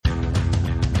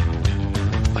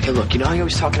Okay, look, you know how you're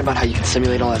always talking about how you can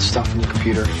simulate all that stuff on your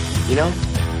computer? You know?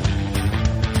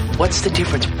 What's the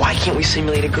difference? Why can't we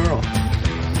simulate a girl?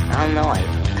 I don't know.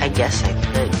 I guess I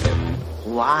could, but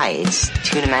why? It's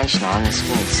two-dimensional on the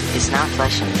screen. It's not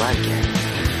flesh and blood, Gary.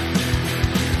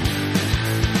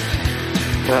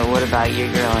 But what about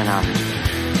your girl in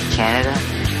Canada?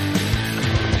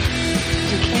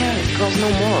 In Canada, girls no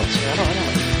morals. I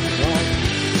don't.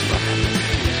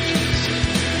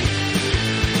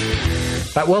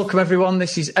 Right, welcome everyone.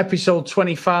 This is episode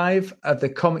 25 of the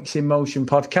Comics in Motion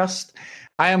podcast.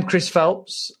 I am Chris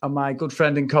Phelps, and my good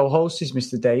friend and co-host is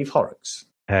Mr. Dave Horrocks.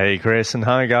 Hey, Chris, and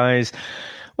hi, guys.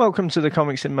 Welcome to the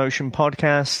Comics in Motion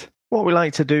podcast. What we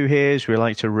like to do here is we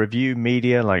like to review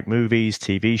media like movies,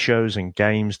 TV shows, and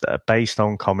games that are based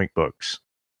on comic books.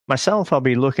 Myself, I'll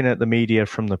be looking at the media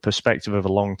from the perspective of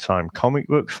a long-time comic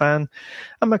book fan,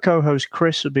 and my co-host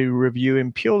Chris will be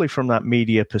reviewing purely from that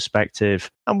media perspective,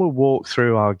 and we'll walk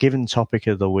through our given topic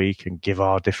of the week and give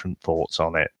our different thoughts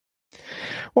on it.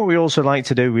 What we also like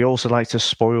to do, we also like to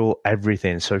spoil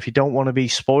everything. So if you don't want to be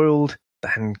spoiled,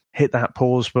 then hit that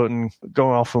pause button,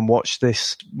 go off and watch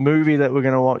this movie that we're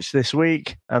going to watch this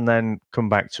week, and then come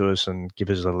back to us and give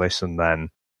us a listen then.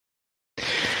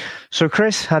 So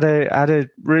Chris had a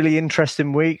really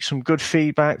interesting week, some good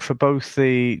feedback for both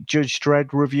the Judge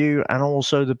Dredd review and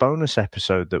also the bonus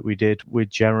episode that we did with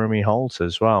Jeremy Holt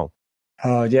as well.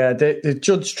 Oh, yeah, the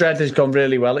Judge Dredd has gone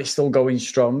really well. It's still going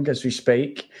strong as we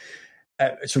speak.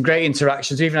 Some great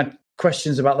interactions. We even had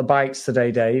questions about the bikes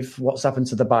today, Dave. What's happened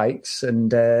to the bikes?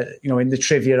 And, in the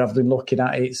trivia I've been looking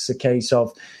at, it's a case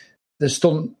of the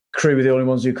stunt crew were the only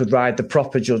ones who could ride the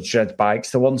proper Judge Dredd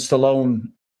bikes. The one Stallone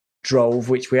drove,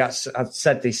 which I've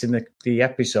said this in the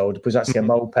episode, was actually a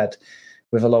moped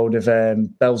with a load of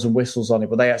bells and whistles on it,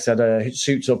 but they actually had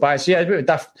suits up bikes. So yeah, a bit of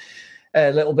daft,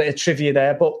 a little bit of trivia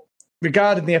there. But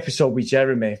regarding the episode with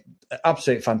Jeremy,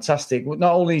 absolutely fantastic.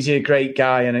 Not only is he a great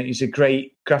guy and he's a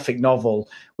great graphic novel,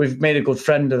 we've made a good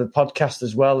friend of the podcast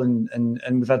as well, and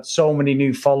we've had so many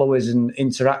new followers and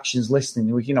interactions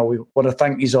listening. We want to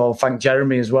thank you all, thank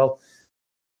Jeremy as well.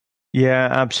 Yeah,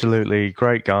 absolutely.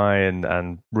 Great guy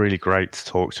and really great to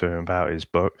talk to him about his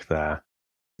book there.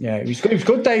 Yeah, it was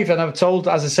good, Dave. And I've told,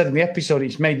 as I said in the episode,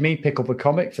 it's made me pick up a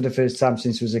comic for the first time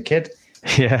since I was a kid.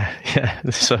 Yeah.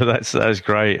 So that's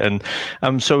great. And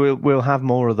so we'll have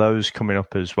more of those coming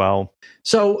up as well.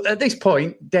 So at this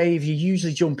point, Dave, you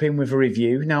usually jump in with a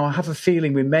review. Now, I have a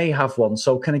feeling we may have one.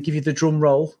 So can I give you the drum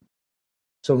roll?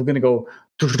 So we're going to go...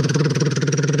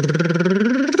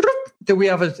 Do we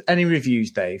have any reviews,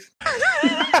 Dave?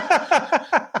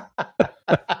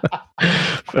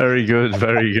 Very good,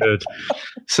 very good.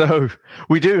 So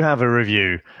we do have a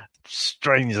review.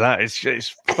 Strange that.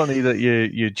 It's funny that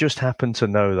you just happen to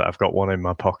know that I've got one in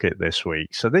my pocket this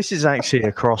week. So this is actually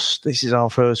this is our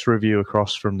first review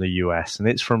across from the US, and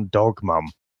it's from Dog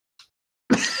Mum.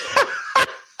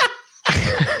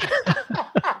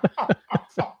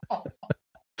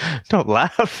 Don't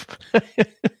laugh.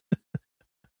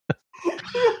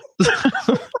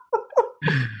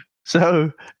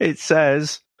 So it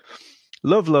says,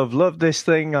 love this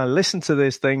thing. I listen to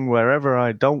this thing wherever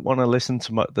I don't want to listen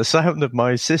to the sound of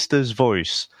my sister's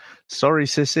voice. Sorry,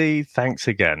 sissy. Thanks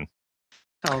again.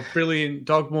 Oh, brilliant,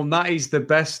 Dog Mum. That is the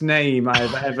best name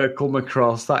I've ever come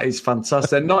across. That is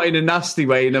fantastic. Not in a nasty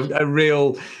way, in a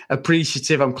real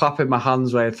appreciative, I'm clapping my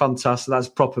hands way. Fantastic. That's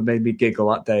proper made me giggle,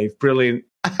 that Dave. Brilliant.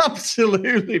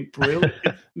 Absolutely brilliant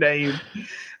name.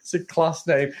 It's a class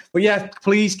name. But yeah,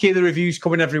 please keep the reviews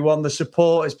coming, everyone. The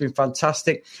support has been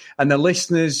fantastic. And the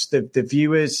listeners, the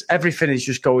viewers, everything is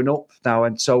just going up now.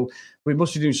 And so we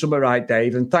must be doing something right,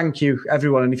 Dave. And thank you,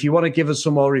 everyone. And if you want to give us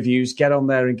some more reviews, get on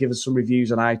there and give us some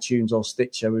reviews on iTunes or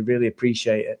Stitcher. We really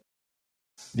appreciate it.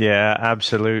 Yeah,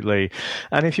 absolutely.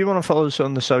 And if you want to follow us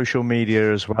on the social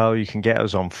media as well, you can get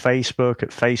us on Facebook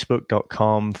at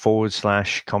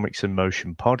facebook.com/Comics in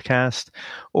Motion Podcast,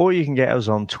 or you can get us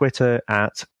on Twitter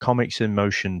at Comics in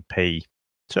Motion P.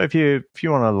 So if you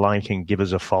want to like and give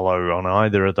us a follow on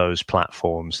either of those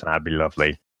platforms, that'd be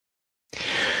lovely.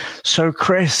 So,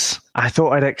 Chris, I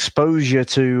thought I'd expose you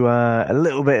to a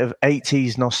little bit of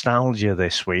 80s nostalgia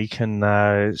this week and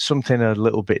something a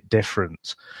little bit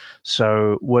different.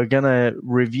 So we're going to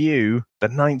review the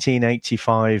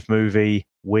 1985 movie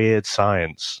Weird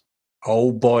Science.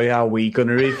 Oh, boy, are we going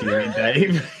to review it,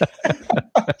 Dave.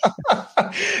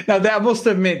 Now, I must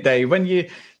admit, Dave, when you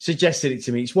suggested it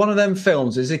to me, it's one of them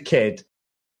films as a kid,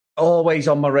 always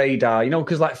on my radar,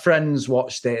 because like Friends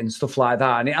watched it and stuff like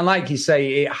that. And like you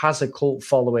say, it has a cult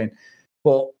following.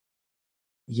 But,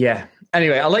 yeah.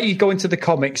 Anyway, I'll let you go into the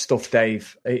comic stuff,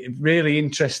 Dave. Really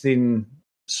interesting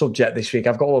subject this week.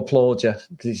 I've got to applaud you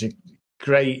because it's a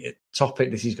great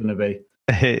topic this is going to be.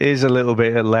 It is a little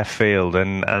bit at left field,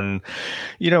 and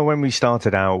when we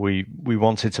started out, we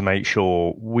wanted to make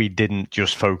sure we didn't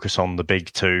just focus on the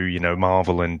big two,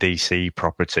 Marvel and DC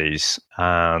properties,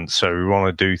 and so we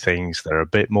want to do things that are a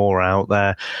bit more out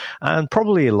there, and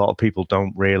probably a lot of people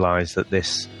don't realize that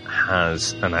this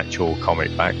has an actual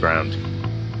comic background.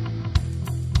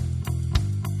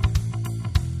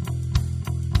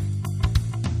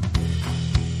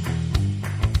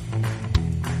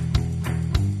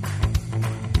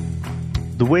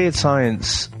 The Weird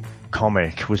Science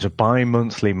comic was a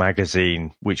bi-monthly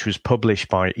magazine which was published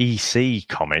by EC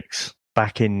Comics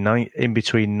back in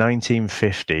between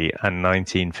 1950 and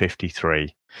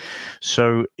 1953.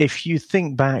 So if you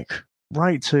think back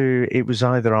right to, it was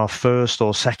either our first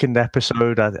or second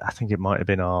episode, I think it might have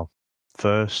been our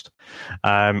first.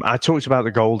 I talked about the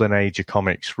golden age of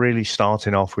comics, really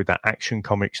starting off with that Action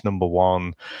Comics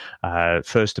 #1,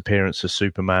 first appearance of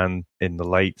Superman in the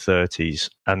late 30s,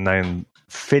 and then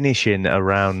finishing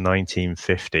around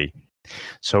 1950.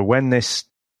 So when this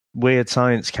Weird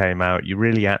Science came out, you're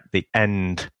really at the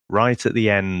end, right at the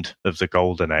end of the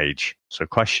golden age. So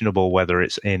questionable whether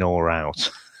it's in or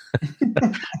out.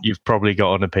 You've probably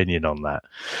got an opinion on that.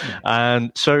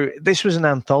 And so this was an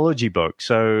anthology book.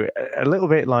 So a little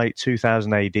bit like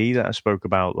 2000 AD that I spoke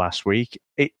about last week.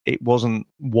 It wasn't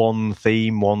one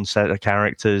theme, one set of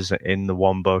characters in the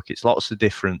one book. It's lots of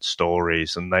different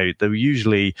stories, and they were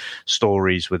usually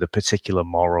stories with a particular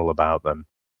moral about them.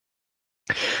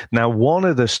 Now, one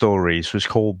of the stories was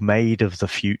called Made of the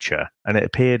Future, and it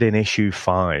appeared in issue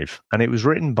 5, and it was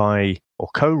written by, or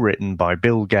co-written by,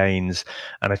 Bill Gaines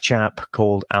and a chap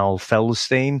called Al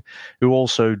Feldstein, who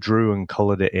also drew and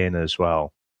coloured it in as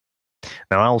well.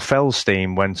 Now, Al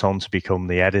Feldstein went on to become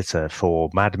the editor for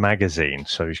Mad Magazine,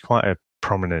 so he's quite a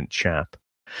prominent chap.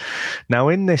 Now,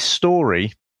 in this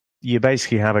story, you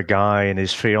basically have a guy and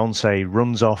his fiancée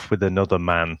runs off with another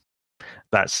man.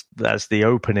 That's the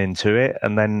opening to it,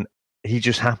 and then he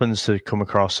just happens to come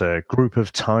across a group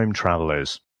of time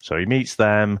travelers. So he meets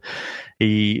them,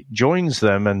 he joins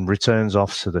them and returns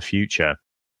off to the future.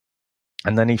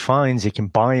 And then he finds he can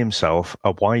buy himself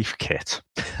a wife kit.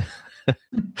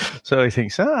 So he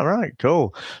thinks, right,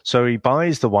 cool. So he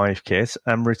buys the wife kit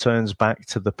and returns back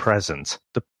to the present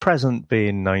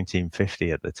being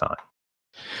 1950 at the time.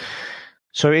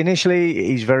 So initially,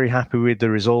 he's very happy with the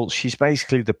results. She's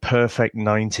basically the perfect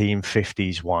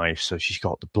 1950s wife. So she's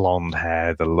got the blonde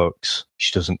hair, the looks.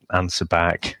 She doesn't answer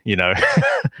back,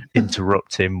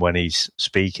 interrupt him when he's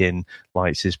speaking,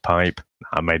 lights his pipe.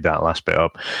 I made that last bit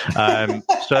up.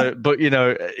 But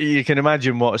you can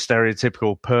imagine what a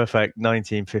stereotypical perfect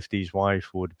 1950s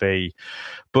wife would be.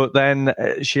 But then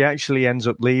she actually ends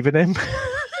up leaving him.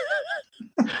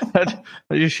 And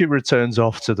she returns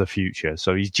off to the future,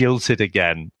 so he's jilted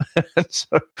again.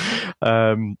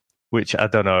 Which I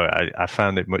don't know. I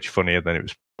found it much funnier than it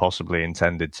was possibly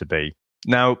intended to be.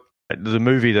 Now, the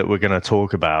movie that we're going to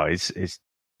talk about is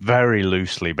very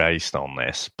loosely based on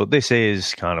this, but this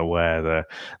is kind of where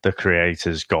the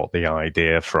creators got the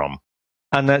idea from.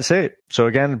 And that's it. So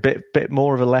again, a bit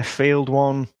more of a left field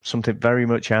one, something very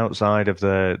much outside of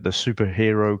the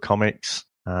superhero comics,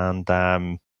 and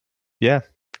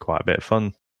quite a bit of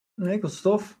fun. Yeah, good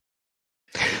stuff.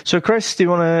 So, Chris, do you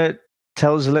want to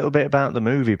tell us a little bit about the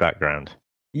movie background?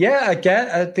 Yeah,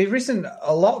 again, there isn't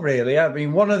a lot, really. I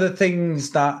mean, one of the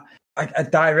things that a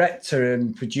director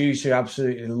and producer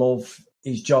absolutely love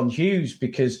is John Hughes,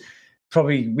 because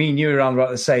probably me and you are around about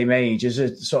the same age, as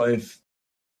a sort of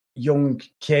young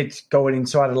kid going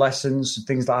into adolescence, and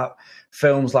things like that.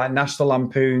 Films like National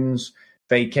Lampoon's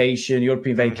Vacation,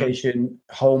 European Vacation,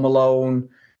 Home Alone.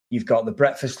 You've got The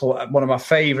Breakfast Club, one of my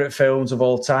favourite films of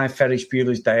all time, Ferris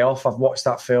Bueller's Day Off. I've watched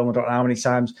that film I don't know how many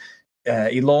times.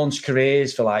 He launched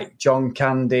careers for like John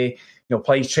Candy,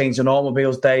 Planes, Trains and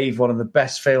Automobiles, Dave, one of the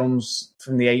best films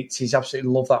from the 80s.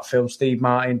 Absolutely love that film. Steve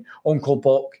Martin, Uncle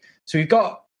Buck. So you've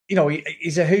got,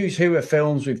 he's a who's who of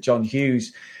films with John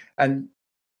Hughes. And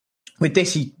with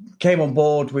this, he came on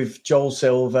board with Joel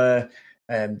Silver.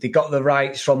 They got the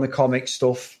rights from the comic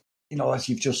stuff, as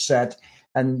you've just said,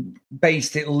 and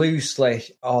based it loosely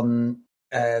on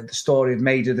the story of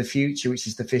Made of the Future, which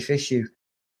is the 5th issue.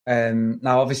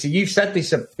 Now, obviously, you've said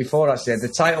this before, actually. The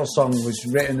title song was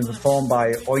written and performed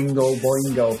by Oingo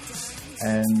Boingo.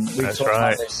 That's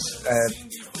right.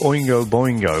 Oingo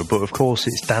Boingo, but of course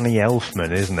it's Danny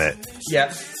Elfman, isn't it?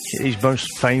 Yeah. He's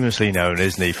most famously known,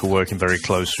 isn't he, for working very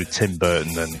close with Tim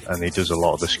Burton, and he does a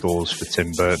lot of the scores for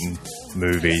Tim Burton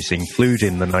movies,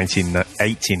 including the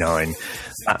 1989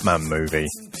 Batman movie.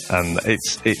 And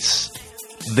it's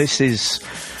this is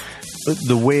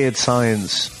the Weird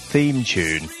Science theme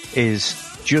tune is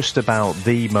just about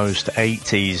the most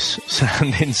 80s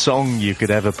sounding song you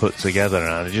could ever put together, and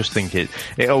I just think it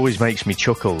always makes me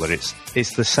chuckle that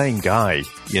it's the same guy,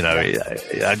 you know.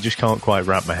 I just can't quite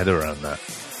wrap my head around that.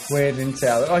 Weird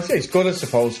intel. I say it's good, I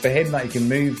suppose, for him that he can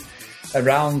move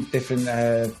around different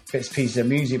pieces of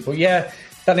music. But yeah,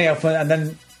 Danny Elfman, and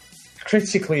then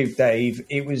critically, Dave,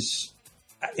 it was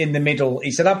in the middle.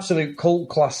 It's an absolute cult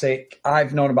classic.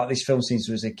 I've known about this film since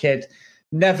I was a kid.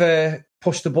 Never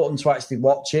pushed the button to actually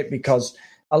watch it because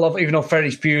I love, even though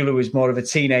Ferris Bueller was more of a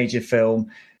teenager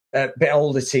film, a bit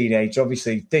older teenager,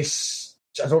 obviously this,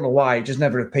 I don't know why, it just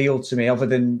never appealed to me other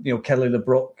than, you know, Kelly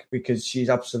LeBrook, because she's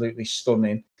absolutely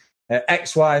stunning.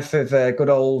 Ex-wife of good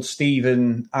old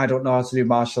Stephen, I don't know how to do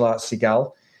martial arts,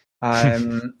 Seagal,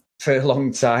 for a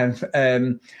long time.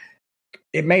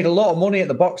 It made a lot of money at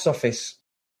the box office.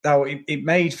 Now, it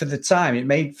made, for the time, it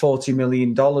made $40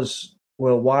 million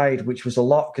worldwide, which was a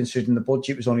lot considering the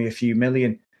budget was only a few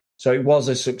million. So it was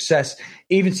a success.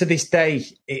 Even to this day,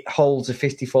 it holds a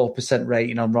 54%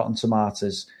 rating on Rotten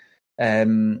Tomatoes.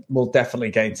 We'll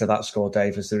definitely get into that score,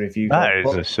 Dave, as the review. That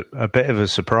is a bit of a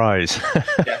surprise.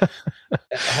 Yeah,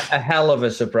 a hell of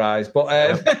a surprise, but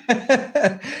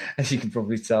as you can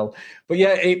probably tell. But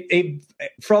yeah, it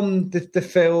from the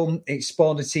film, it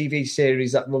spawned a TV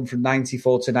series that run from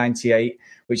 94 to 98,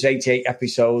 which is 88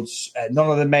 episodes.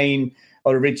 None of the main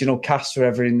or original cast were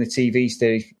ever in the TV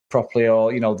series properly,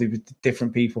 or, you know,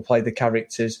 different people played the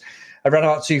characters. Around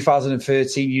about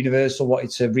 2013, Universal wanted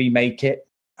to remake it,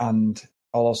 and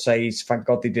all I'll say is thank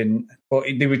God they didn't. But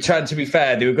they were trying, to be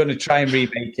fair, they were going to try and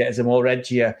remake it as a more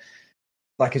edgier,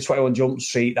 like a 21 Jump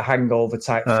Street, The Hangover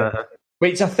type film,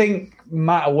 which I think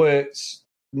might have worked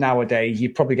nowadays.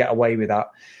 You'd probably get away with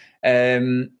that.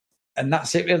 And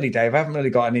that's it really, Dave. I haven't really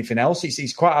got anything else.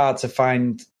 It's quite hard to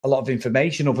find a lot of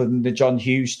information other than the John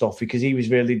Hughes stuff, because he was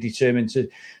really determined to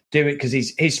do it, because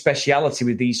his speciality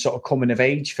with these sort of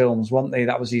coming-of-age films, wasn't they?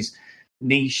 That was his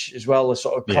niche as well, a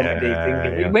sort of comedy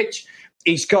thing, which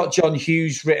he's got John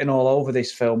Hughes written all over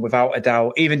this film, without a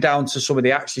doubt, even down to some of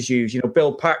the actors used. You know,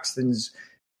 Bill Paxton's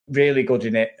really good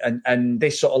in it, and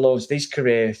this sort of launched his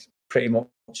career pretty much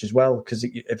as well because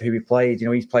of who he played. You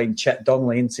know, he's playing Chet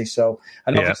Donnelly, isn't he? So,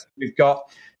 and obviously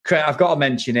I've got to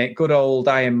mention it, good old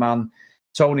Iron Man,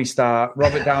 Tony Stark,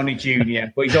 Robert Downey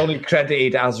Jr., but he's only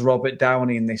credited as Robert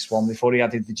Downey in this one before he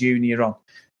added the Junior on,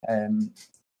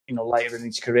 you know, later in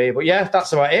his career. But yeah,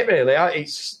 that's about it really.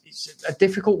 It's a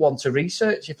difficult one to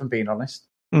research, if I'm being honest.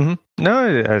 Mm-hmm.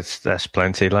 No, that's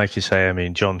plenty. Like you say, I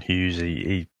mean, John Hughes,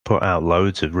 he put out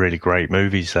loads of really great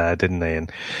movies there, didn't he?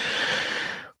 And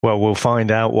well, we'll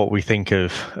find out what we think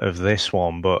of this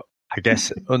one, but I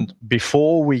guess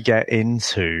before we get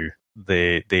into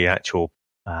the actual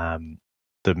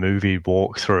the movie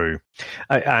walkthrough,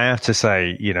 I have to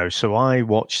say, you know, so I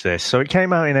watched this. So it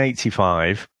came out in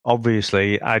 '85.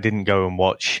 Obviously, I didn't go and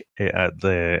watch it at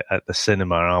the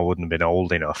cinema. I wouldn't have been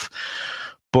old enough.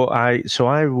 But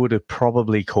I would have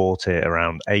probably caught it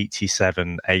around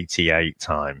 87, 88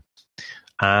 time.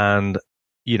 And,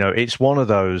 you know, it's one of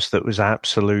those that was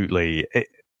absolutely,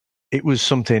 it was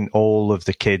something all of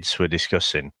the kids were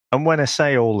discussing. And when I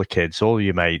say all the kids, all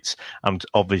your mates, I'm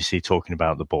obviously talking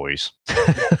about the boys.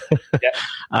 Yeah.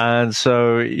 And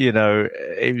so, you know,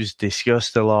 it was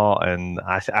discussed a lot. And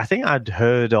I think I'd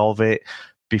heard of it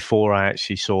before I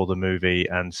actually saw the movie.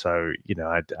 And so, you know,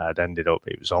 I'd ended up,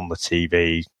 it was on the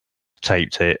TV,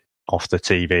 taped it off the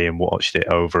TV and watched it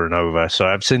over and over. So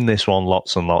I've seen this one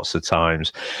lots and lots of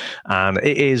times. And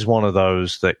it is one of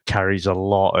those that carries a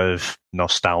lot of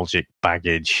nostalgic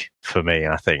baggage for me,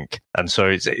 I think. And so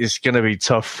it's going to be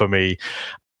tough for me.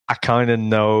 I kind of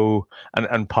know,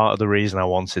 and part of the reason I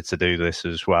wanted to do this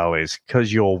as well is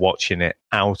because you're watching it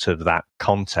out of that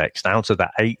context, out of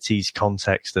that 80s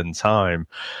context and time.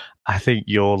 I think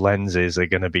your lenses are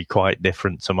going to be quite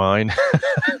different to mine.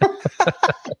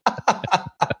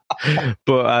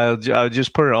 But I'll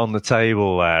just put it on the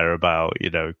table there about, you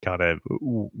know, kind of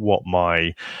what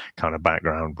my kind of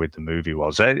background with the movie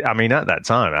was. I mean, at that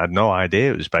time, I had no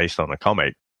idea it was based on a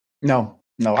comic. No,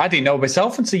 I didn't know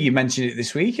myself until you mentioned it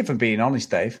this week, if I'm being honest,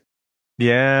 Dave.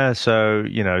 Yeah, so,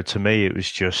 you know, to me, it was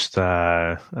just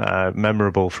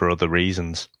memorable for other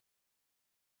reasons.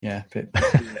 Yeah,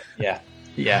 yeah.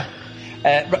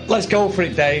 Let's go for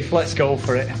it, Dave. Let's go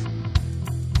for it.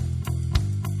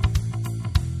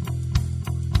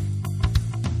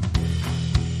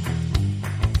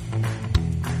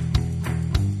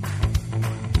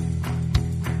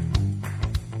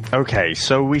 Okay,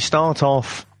 so we start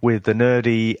off with the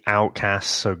nerdy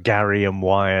outcasts, so Gary and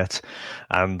Wyatt,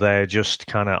 and they're just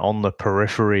kind of on the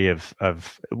periphery of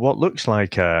what looks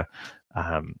like a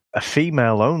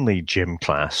female-only gym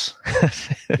class.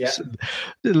 It's a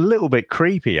little bit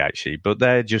creepy, actually, but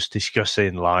they're just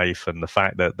discussing life and the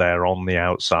fact that they're on the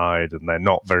outside and they're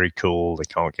not very cool. They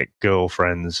can't get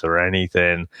girlfriends or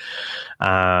anything.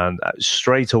 And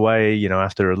straight away, you know,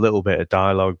 after a little bit of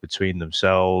dialogue between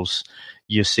themselves,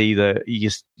 you see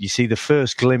the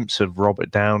first glimpse of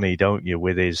Robert Downey, don't you,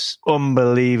 with his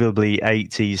unbelievably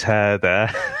 80s hair there.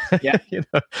 Yeah. You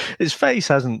know, his face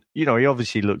hasn't, you know, he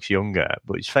obviously looks younger,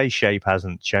 but his face shape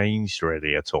hasn't changed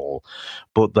really at all.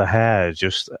 But the hair,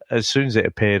 just as soon as it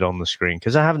appeared on the screen,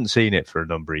 because I haven't seen it for a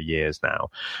number of years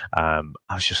now, I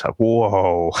was just like,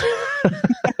 whoa.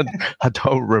 I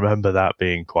don't remember that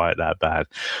being quite that bad.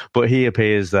 But he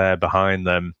appears there behind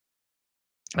them,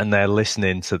 and they're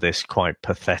listening to this quite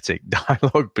pathetic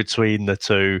dialogue between the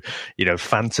two, you know,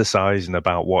 fantasizing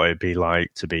about what it'd be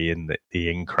like to be in the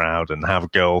in crowd and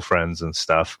have girlfriends and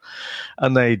stuff.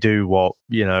 And they do what,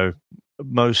 you know,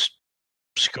 most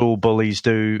school bullies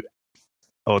do,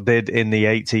 or did in the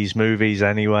 80s movies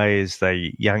anyway, is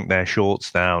they yank their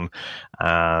shorts down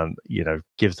and, you know,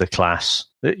 give the class,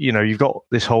 you know, you've got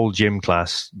this whole gym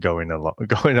class going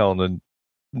on, and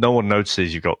no one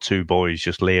notices you've got two boys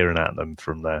just leering at them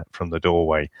from the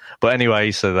doorway. But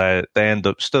anyway, so they end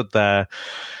up stood there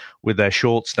with their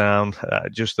shorts down,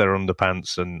 just their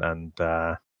underpants, and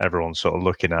everyone's sort of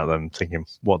looking at them thinking,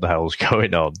 what the hell's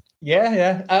going on?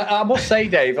 Yeah. I must say,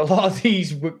 Dave, a lot of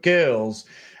these girls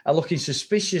are looking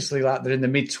suspiciously like they're in the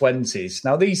mid-20s.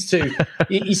 Now, these two,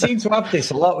 you seem to have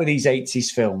this a lot with these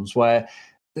 80s films where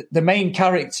the main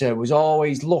character was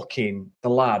always looking, the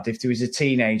lad, if he was a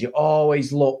teenager,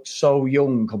 always looked so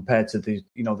young compared to the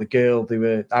girl. They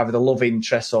were either the love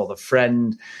interest or the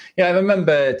friend. You know, I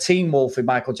remember Teen Wolf with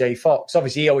Michael J. Fox.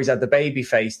 Obviously, he always had the baby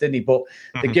face, didn't he? But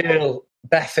the girl,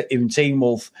 Beth in Teen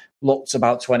Wolf, looked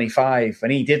about 25,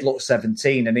 and he did look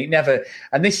 17.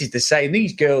 And this is the same.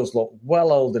 These girls look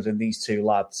well older than these two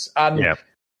lads. And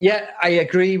yeah, I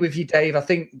agree with you, Dave. I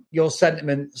think your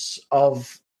sentiments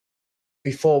of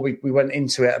before we went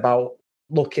into it about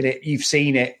looking at, you've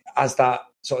seen it as that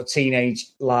sort of teenage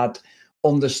lad,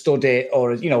 understood it,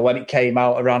 or, you know, when it came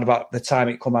out around about the time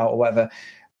it come out or whatever.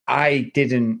 I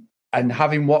didn't, and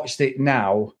having watched it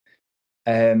now,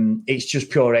 it's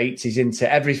just pure 80s, isn't it?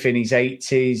 Everything is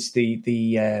 80s.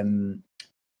 The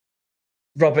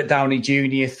Robert Downey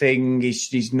Jr. thing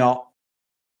is not.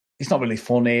 It's not really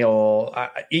funny, or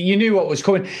you knew what was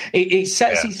coming. It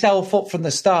sets itself up from the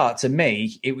start. To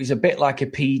me, it was a bit like a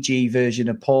PG version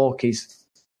of Porky's,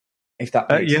 if that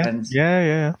makes sense.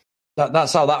 Yeah.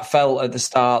 That's how that felt at the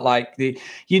start. Like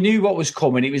you knew what was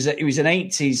coming. It was an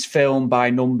 80s film by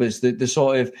numbers. The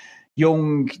sort of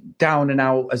young, down and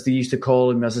out, as they used to call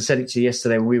him. As I said it to you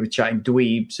yesterday when we were chatting,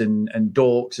 dweebs and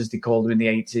dorks, as they called them in the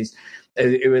 80s.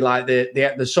 It was like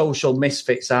the social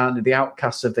misfits, aren't they? The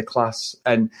outcasts of the class,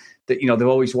 and you know, they've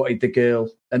always wanted the girl,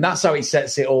 and that's how it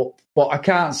sets it up. But I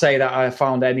can't say that I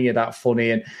found any of that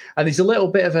funny, and there's a little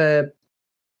bit of a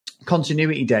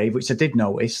continuity, Dave, which I did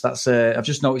notice. That's I've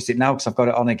just noticed it now because I've got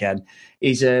it on again.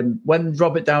 Is when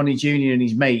Robert Downey Jr. and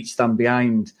his mates stand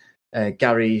behind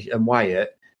Gary and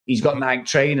Wyatt, he's got Nike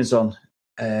trainers on,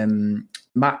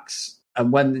 Max,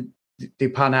 and when they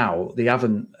pan out, they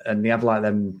haven't, and they have like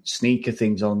them sneaker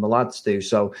things on, the lads do.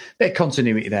 So a bit of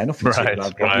continuity there, nothing too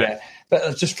bad. Right. But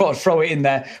I just thought I'd throw it in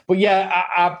there. But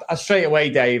yeah, I straight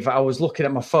away, Dave, I was looking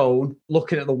at my phone,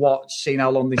 looking at the watch, seeing how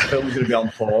long this film's going to be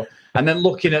on for, and then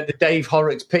looking at the Dave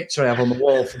Horrocks picture I have on the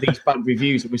wall for these bad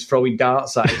reviews and was throwing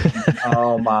darts at it.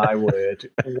 Oh, my word.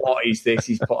 What is this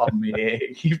he's put on me here?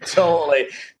 You totally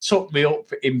took me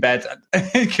up in bed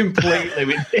completely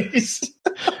with this.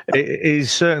 It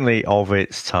is certainly of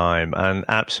its time, and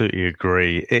absolutely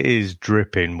agree. It is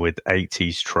dripping with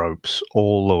 80s tropes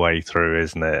all the way through,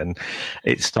 isn't it? And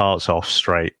it starts off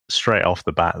straight off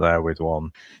the bat there with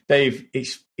one. Dave,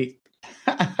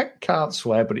 I can't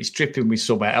swear, but it's dripping with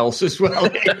something else as well.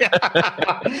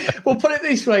 Well, put it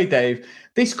this way, Dave.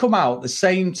 This come out the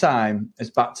same time as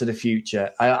Back to the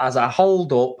Future. As I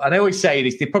hold up, and I always say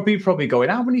this, they're probably going,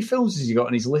 how many films has he got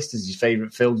on his list as his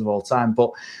favourite films of all time?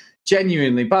 But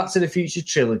genuinely, Back to the Future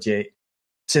trilogy,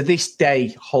 to this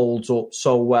day, holds up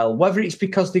so well. Whether it's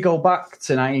because they go back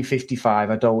to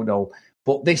 1955, I don't know.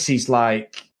 But this is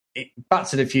like... Back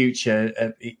to the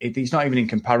Future, he's not even in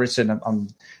comparison, I'm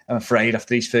afraid,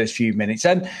 after these first few minutes.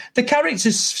 And the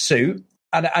characters suit,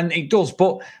 and it does.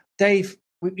 But, Dave,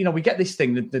 we get this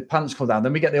thing, the pants come down,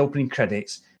 then we get the opening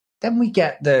credits, then we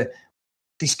get the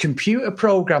this computer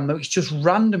program that just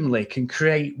randomly can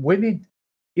create women,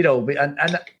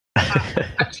 and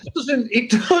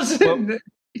it doesn't.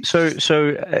 Well,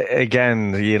 so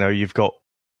again, you've got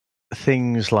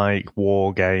things like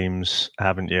war games,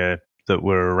 haven't you, that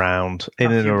were around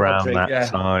in and around that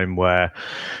time where,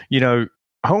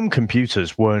 home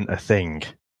computers weren't a thing.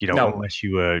 Unless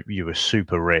you were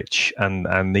super rich,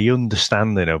 and the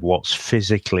understanding of what's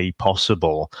physically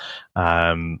possible,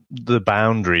 the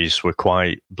boundaries were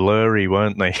quite blurry,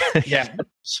 weren't they? Yeah.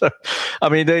 So, I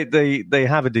mean, they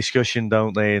have a discussion,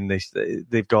 don't they? And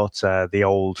they've got the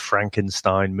old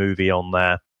Frankenstein movie on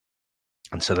there.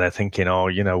 And so they're thinking,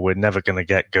 we're never going to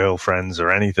get girlfriends or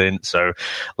anything, so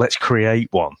let's create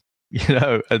one,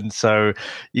 And so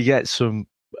you get some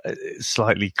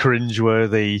slightly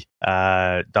cringeworthy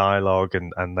dialogue,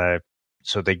 and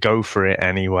so they go for it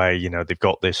anyway. They've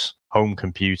got this home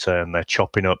computer and they're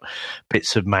chopping up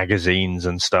bits of magazines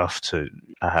and stuff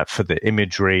for the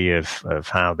imagery of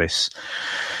how this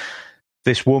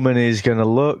woman is going to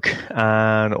look,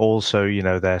 and also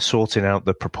they're sorting out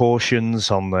the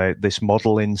proportions on this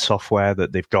modeling software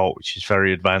that they've got, which is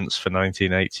very advanced for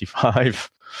 1985.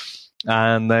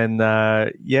 And then,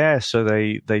 so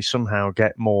they somehow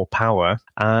get more power.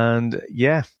 And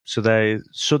so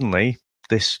suddenly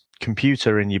this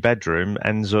computer in your bedroom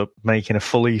ends up making a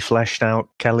fully fleshed out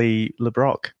Kelly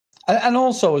LeBrock. And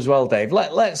also as well, Dave,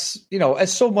 let's,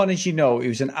 as someone, as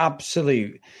who's an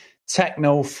absolute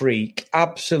techno freak,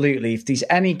 absolutely. If there's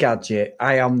any gadget,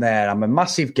 I am there. I'm a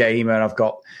massive gamer.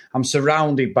 I'm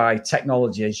surrounded by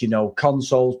technology, as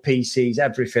consoles, PCs,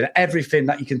 everything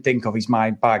that you can think of is my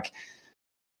bag.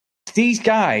 These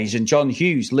guys and John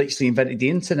Hughes literally invented the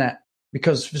internet,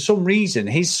 because for some reason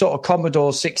his sort of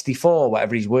Commodore 64,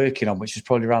 whatever he's working on, which was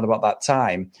probably around about that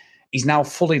time, he's now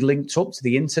fully linked up to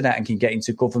the internet and can get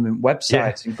into government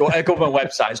websites and government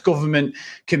websites, government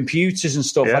computers and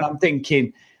stuff. Yeah. And I'm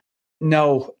thinking,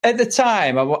 no, at the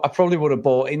time I probably would have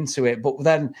bought into it, but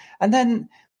then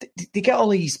they get all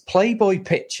these Playboy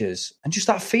pictures and just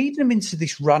start feeding them into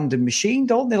this random machine,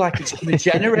 don't they? Like it's going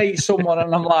to generate someone,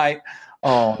 and I'm like,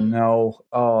 oh no.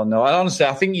 And honestly,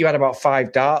 I think you had about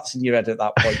 5 darts in your head at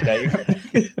that point,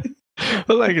 Dave.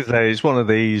 Well, like I say, it's one of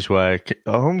these where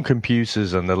home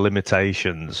computers and the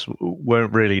limitations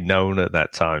weren't really known at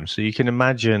that time. So you can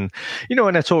imagine,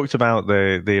 when I talked about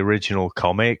the original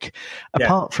comic,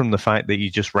 apart from the fact that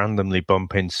you just randomly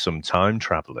bump into some time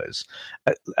travelers,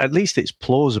 at least it's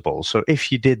plausible. So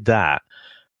if you did that,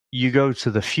 you go to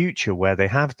the future where they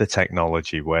have the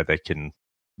technology where they can,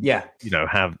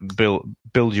 have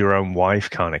build your own wife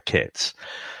kind of kits.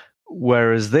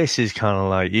 Whereas this is kind of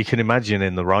like, you can imagine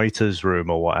in the writer's room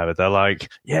or whatever, they're like,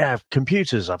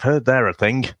 computers, I've heard they're a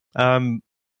thing.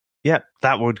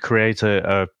 That would create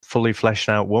a fully fleshed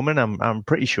out woman. I'm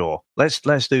pretty sure. Let's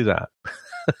do that.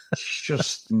 It's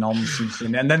just nonsense.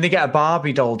 And then they get a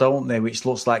Barbie doll, don't they, which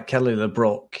looks like Kelly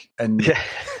LeBrock. And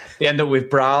they end up with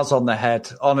bras on the head.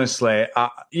 Honestly,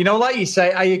 like you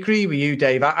say, I agree with you,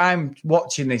 Dave. I'm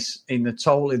watching this in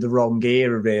totally the wrong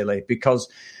era, really,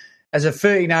 because as a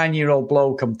 39-year-old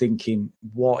bloke, I'm thinking,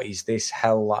 what is this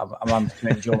hell I'm having to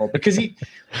endure? Because it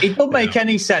doesn't make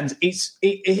any sense. It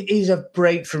is a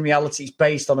break from reality. It's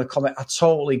based on a comic. I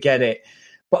totally get it.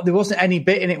 But there wasn't any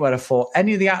bit in it where I thought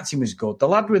any of the acting was good. The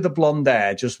lad with the blonde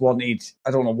hair just wanted,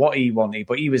 I don't know what he wanted,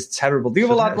 but he was terrible. The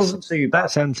other lad wasn't too bad.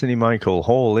 That's Anthony Michael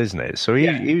Hall, isn't it? So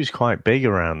he was quite big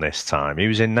around this time. He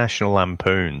was in National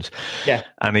Lampoons. Yeah.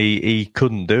 And he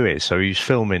couldn't do it. So he was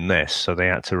filming this. So they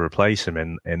had to replace him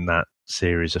in that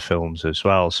series of films as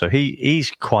well. So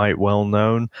he's quite well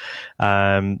known.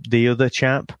 The other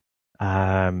chap,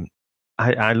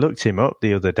 I looked him up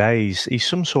the other day. He's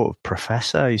some sort of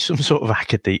professor. He's some sort of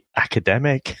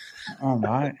academic. Oh,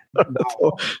 right.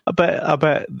 I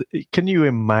bet. Can you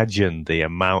imagine the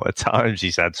amount of times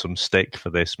he's had some stick for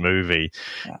this movie?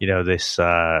 Yeah. This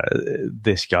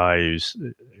guy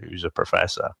who's a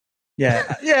professor.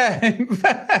 Yeah.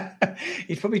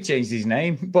 He's probably changed his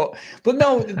name, but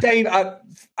no, Dave.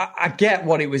 I get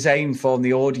what it was aimed for and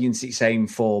the audience it's aimed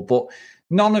for, but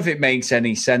none of it makes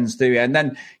any sense, do you? And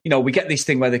then, we get this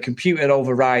thing where the computer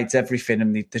overrides everything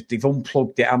and they've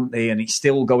unplugged it, haven't they? And it's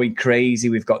still going crazy.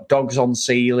 We've got dogs on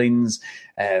ceilings,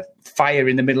 fire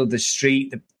in the middle of the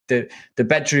street. The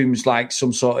bedroom's like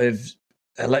some sort of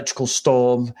electrical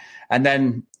storm. And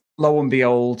then, lo and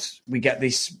behold, we get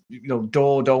this,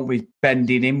 door, don't we,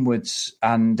 bending inwards.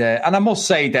 And I must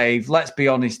say, Dave, let's be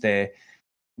honest here,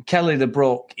 Kelly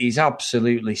LeBrock is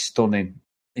absolutely stunning.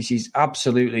 She's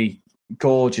absolutely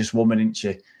gorgeous woman, isn't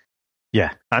she?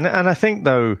 Yeah, and I think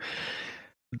though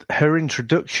her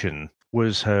introduction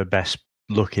was her best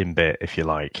looking bit, if you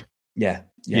like. Yeah.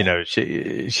 You know,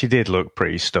 she did look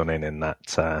pretty stunning in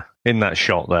that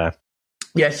shot there.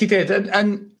 Yeah, she did,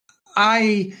 and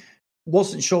I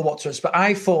wasn't sure what to expect.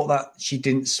 I thought that she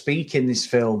didn't speak in this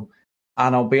film,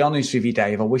 and I'll be honest with you,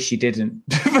 Dave, I wish she didn't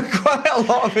for quite a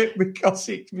lot of it, because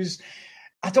it was,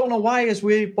 I don't know why, as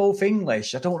we're both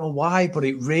English, I don't know why, but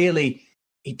it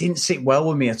didn't sit well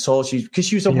with me at all. Because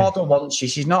she was a model, wasn't she?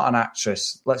 She's not an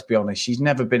actress, let's be honest. She's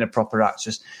never been a proper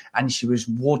actress, and she was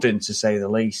wooden, to say the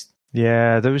least.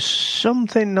 Yeah, there was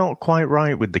something not quite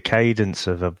right with the cadence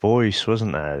of her voice,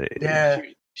 wasn't there? Yeah.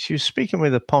 She was speaking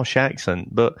with a posh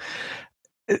accent, but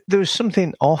there was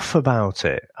something off about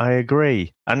it. I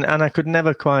agree. And I could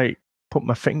never quite put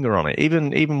my finger on it.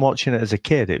 Even watching it as a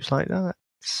kid, it was like, that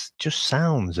just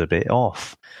sounds a bit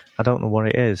off. I don't know what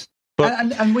it is. But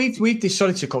and we've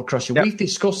sorry to cut across you. We've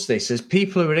discussed this as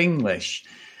people who are English,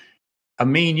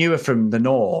 and me and you are from the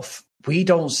north. We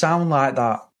don't sound like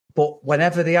that. But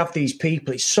whenever they have these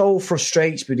people, it so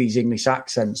frustrates with these English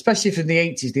accents, especially from the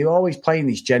 80s. They were always playing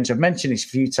these gents. I've mentioned this a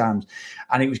few times,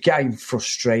 and it was getting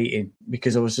frustrating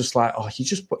because I was just like, oh, she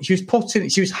was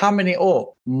hamming it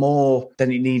up more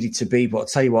than it needed to be. But I'll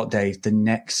tell you what, Dave, the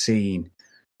next scene,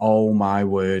 oh my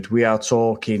word, we are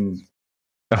talking.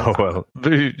 Oh, well,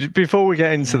 before we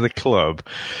get into the club,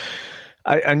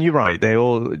 and you're right, they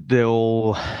all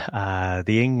the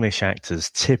English actors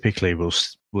typically will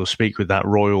speak with that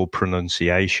royal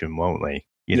pronunciation, won't they?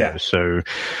 You know, so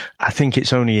I think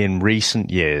it's only in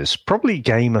recent years, probably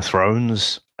Game of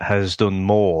Thrones has done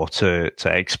more to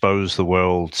expose the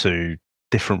world to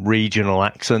different regional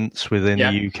accents within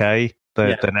the UK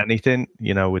than anything,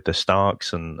 you know, with the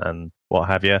Starks and what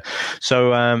have you.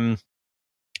 So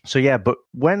yeah, but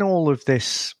when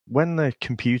the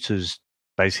computers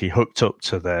basically hooked up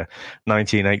to the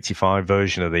 1985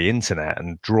 version of the internet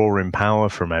and drawing power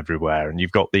from everywhere, and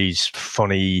you've got these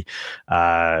funny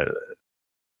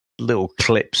little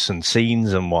clips and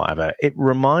scenes and whatever, it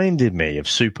reminded me of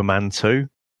Superman 2.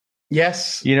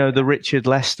 Yes. You know, the Richard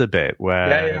Lester bit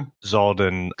where Zod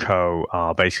and co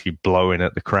are basically blowing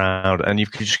at the crowd, and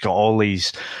you've just got all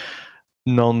these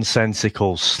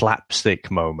nonsensical slapstick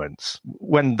moments.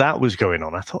 When that was going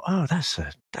on, I thought, oh, that's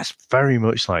very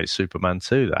much like Superman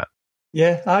 2, that.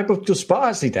 Yeah, I got good spot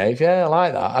actually, Dave. Yeah, I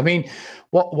like that. I mean,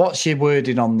 what's your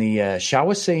wording on the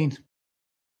shower scene?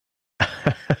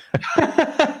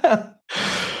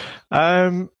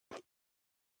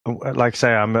 Like I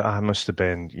say, I must have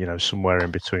been, you know, somewhere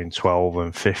in between 12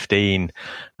 and 15,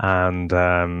 and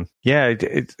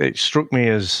it struck me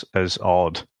as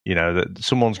odd, you know, that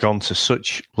someone's gone to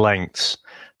such lengths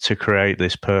to create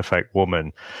this perfect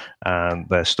woman, and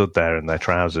they're stood there in their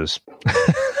trousers.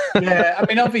 Yeah, I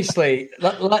mean, obviously,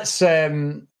 let's.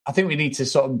 I think we need to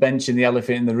sort of mention the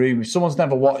elephant in the room. If someone's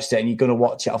never watched it and you're going to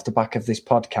watch it off the back of this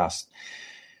podcast,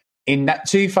 in that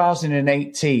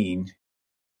 2018,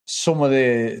 some of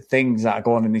the things that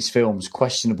go on in this film is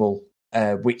questionable,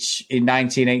 which in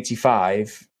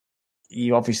 1985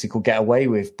 you obviously could get away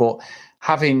with. But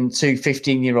having two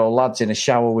 15-year-old lads in a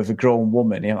shower with a grown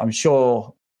woman, I'm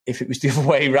sure if it was the other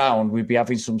way around, we'd be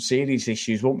having some serious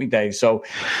issues, wouldn't we, Dave? So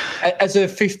as a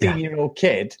 15-year-old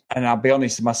kid, and I'll be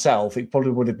honest with myself, it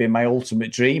probably would have been my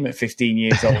ultimate dream at 15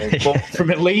 years old. But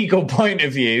from a legal point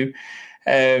of view,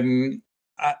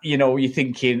 you know, you're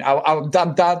thinking, I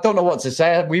don't know what to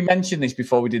say. We mentioned this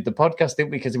before we did the podcast,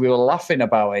 didn't we? Because we were laughing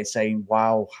about it, saying,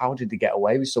 wow, how did they get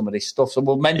away with some of this stuff? So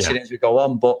we'll mention it as we go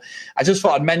on. But I just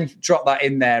thought I'd drop that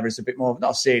in there as a bit more,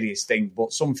 not a serious thing,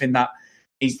 but something that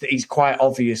is quite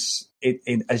obvious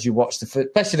as you watch,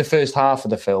 especially the first half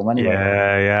of the film anyway.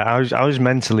 Yeah. I was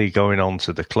mentally going on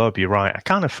to the club. You're right. I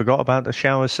kind of forgot about the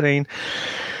shower scene.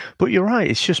 But you're right.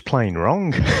 It's just plain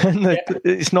wrong. And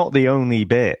it's not the only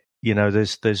bit. You know,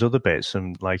 there's other bits,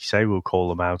 and like you say, we'll call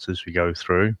them out as we go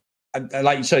through.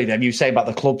 Sorry, then you say about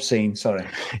the club scene. Sorry.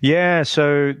 Yeah,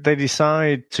 so they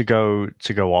decide to go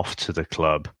off to the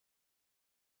club,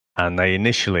 and they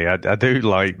initially, I do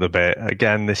like the bit.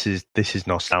 Again, this is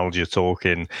nostalgia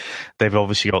talking. They've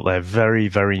obviously got their very,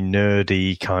 very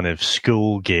nerdy kind of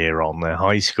school gear on, their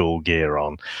high school gear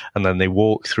on, and then they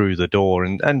walk through the door,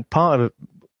 and part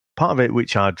of it,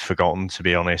 which I'd forgotten, to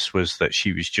be honest, was that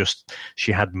she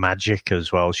had magic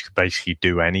as well. She could basically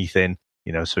do anything,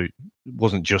 you know, so it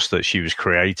wasn't just that she was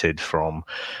created from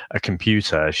a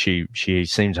computer. She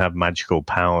seemed to have magical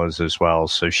powers as well.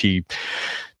 So she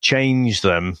changed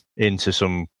them into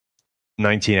some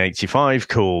 1985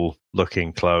 cool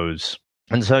looking clothes.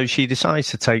 And so she decides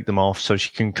to take them off so she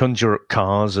can conjure up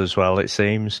cars as well, it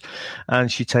seems.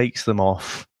 And she takes them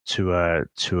off to a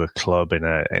club in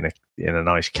a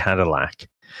nice Cadillac,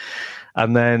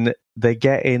 and then they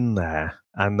get in there,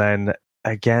 and then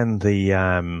again,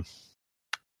 the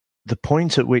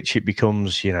point at which it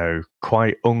becomes,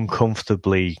 quite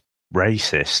uncomfortably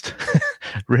racist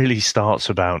really starts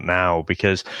about now,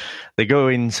 because they go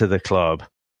into the club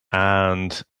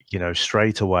and,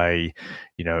 straight away,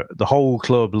 the whole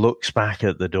club looks back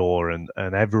at the door and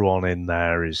everyone in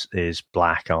there is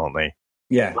black, aren't they?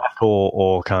 Yeah. Black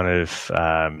or kind of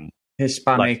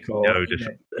Hispanic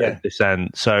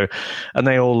descent. So, and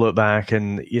they all look back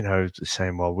and,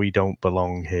 saying, well, we don't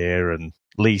belong here. And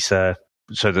Lisa,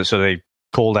 so they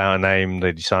called out a name.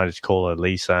 They decided to call her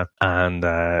Lisa, and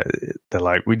they're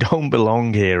like, we don't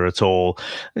belong here at all.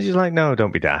 And she's like, no,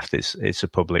 don't be daft. It's a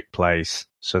public place.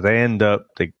 So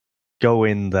they go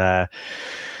in there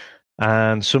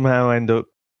and somehow end up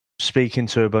speaking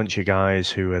to a bunch of guys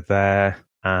who are there,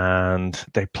 and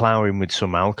they plow in with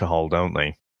some alcohol, don't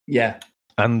they? Yeah.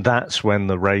 And that's when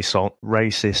the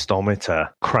racistometer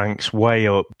cranks way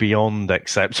up beyond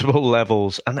acceptable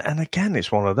levels. And again,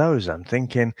 it's one of those. I'm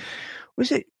thinking, was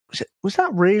that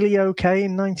really okay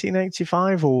in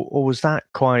 1985, or was that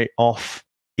quite off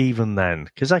even then?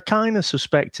 Because I kind of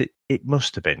suspect it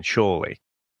must have been, surely.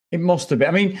 It must have been.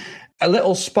 I mean, a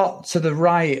little spot to the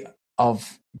right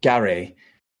of Gary,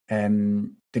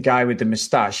 the guy with the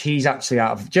moustache, he's actually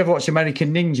out of... Do you ever watch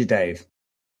American Ninja, Dave?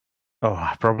 Oh,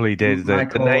 I probably did. The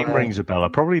name rings a bell. I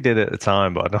probably did at the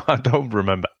time, but I don't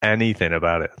remember anything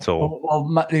about it at all.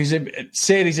 Well, there's a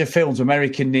series of films,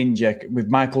 American Ninja, with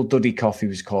Michael Dudikoff, he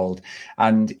was called.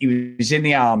 And he was in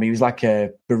the army. He was like a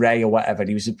beret or whatever. And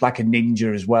he was like a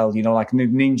ninja as well. Like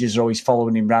ninjas are always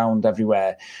following him around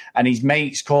everywhere. And his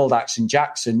mate's called Action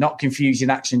Jackson, not confusing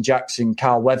Action Jackson,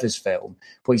 Carl Weathers film,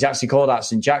 but he's actually called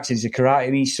Action Jackson. He's a karate,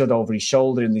 and he stood over his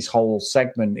shoulder in this whole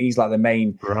segment. He's like the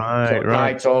main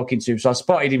guy talking to him. So I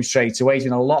spotted him straight away. He's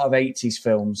in a lot of 80s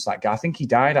films, that guy. I think he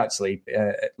died actually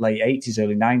late 80s,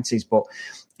 early 90s, but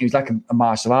he was like a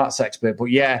martial arts expert. But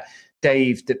yeah,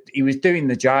 Dave, he was doing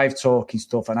the jive talking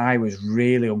stuff, and I was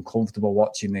really uncomfortable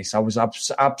watching this. I was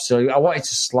absolutely... I wanted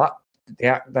to slap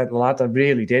that lad, I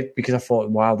really did, because I thought,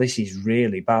 wow, this is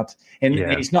really bad. And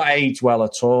it's not aged well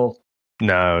at all.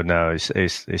 No,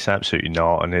 it's absolutely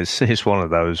not. And it's one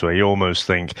of those where you almost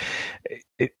think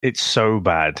it's so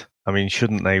bad. I mean,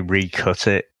 shouldn't they recut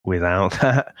it without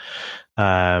that?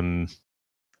 I'm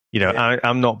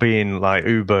not being like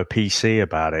uber PC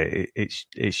about it.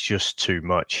 It's just too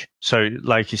much. So,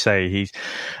 like you say,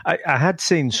 I had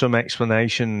seen some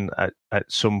explanation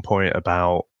at some point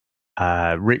about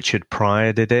Richard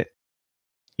Pryor did it.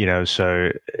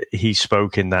 So he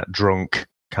spoke in that drunk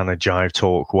kind of jive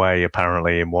talk way,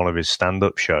 apparently, in one of his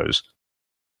stand-up shows.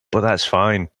 But that's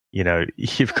fine.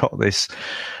 You've got this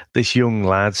young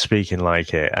lad speaking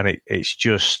like it, and it's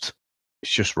just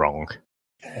wrong.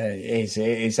 It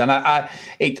is. And I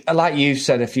like you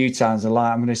said a few times, I'm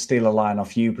going to steal a line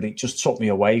off you, but it just took me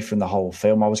away from the whole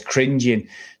film. I was cringing,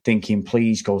 thinking,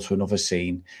 please go to another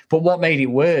scene. But what made it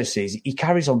worse is he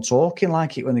carries on talking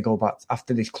like it when they go back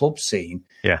after this club scene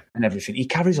and everything. He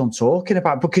carries on talking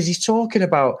about, because he's talking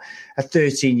about a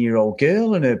 13-year-old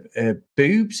girl and her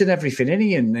boobs and everything, isn't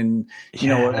he? And and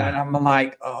I'm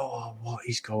like, oh, what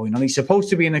is going on? He's supposed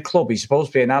to be in a club. He's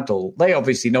supposed to be an adult. They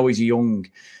obviously know he's a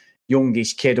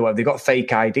youngest kid or whatever. They've got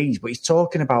fake IDs, but he's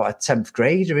talking about a 10th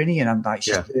grader, isn't he? And I'm like,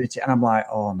 she's 30. And I'm like,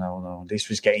 oh no, this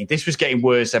was getting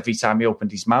worse every time he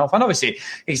opened his mouth. And obviously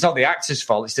it's not the actor's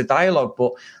fault, it's the dialogue,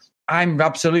 but I'm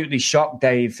absolutely shocked,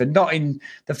 Dave, and not in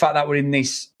the fact that we're in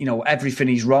this, everything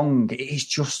is wrong. It's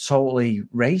just totally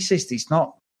racist. It's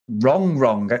not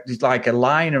wrong. It's like a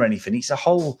line or anything. It's a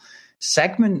whole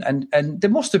segment. And there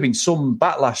must have been some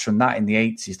backlash from that in the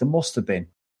 80s. There must have been.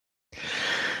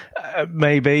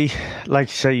 Maybe, like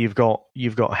you say, you've got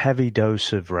a heavy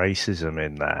dose of racism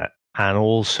in there, and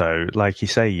also, like you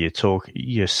say, you're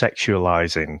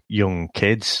sexualizing young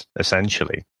kids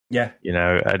essentially. Yeah,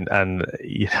 and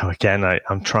again,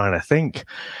 I'm trying to think.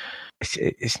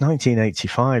 It's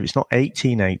 1985. It's not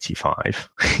 1885.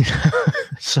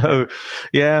 So,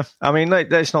 yeah. I mean,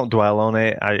 let's not dwell on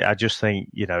it. I just think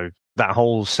that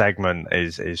whole segment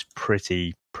is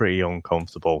pretty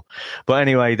uncomfortable. But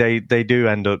anyway, they do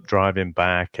end up driving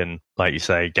back, and like you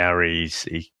say,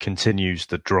 he continues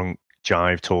the drunk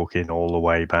jive talking all the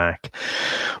way back.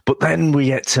 But then we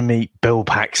get to meet Bill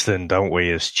Paxton, don't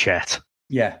we, as Chet?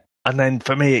 Yeah. And then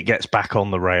for me, it gets back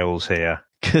on the rails here,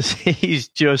 because he's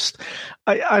just,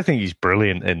 I think he's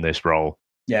brilliant in this role.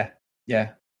 Yeah.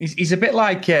 He's a bit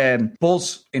like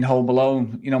Buzz in Home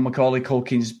Alone, Macaulay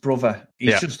Culkin's brother.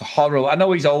 He's just horrible. I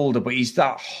know he's older, but he's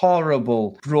that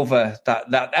horrible brother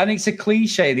that and it's a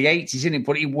cliche, the 80s, isn't it?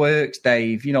 But it works,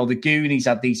 Dave. The Goonies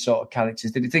had these sort of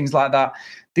characters, things like that.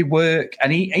 They work,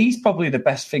 and he's probably the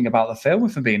best thing about the film,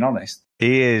 if I'm being honest.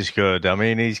 He is good. I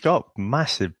mean, he's got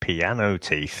massive piano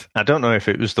teeth. I don't know if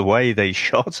it was the way they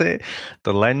shot it,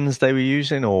 the lens they were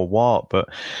using, or what, but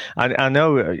I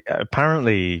know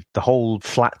apparently the whole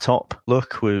flat top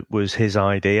look was his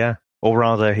idea, or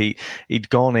rather he'd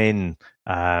gone in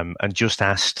and just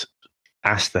asked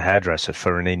the hairdresser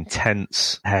for an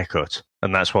intense haircut,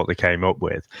 and that's what they came up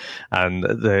with. And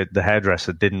the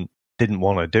hairdresser didn't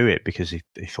want to do it because he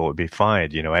thought it'd be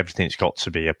fired. Everything's got to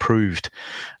be approved.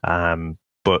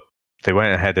 But they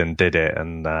went ahead and did it,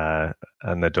 and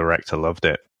the director loved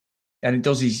it. And it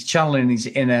does. He's channeling his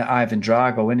inner Ivan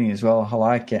Drago, isn't he, as well? I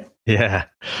like it. Yeah.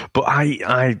 But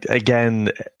I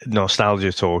again,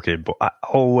 nostalgia talking, but I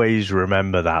always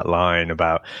remember that line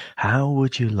about how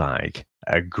would you like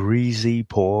a greasy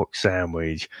pork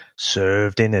sandwich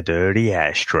served in a dirty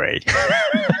ashtray?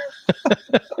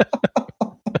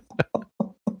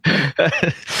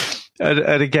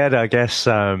 And again, I guess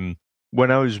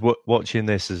when I was watching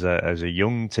this as a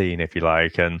young teen, if you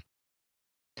like, and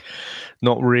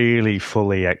not really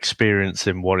fully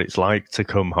experiencing what it's like to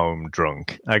come home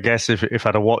drunk, I guess if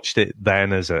I'd have watched it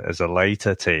then as a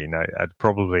later teen, I'd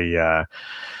probably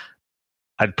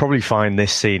find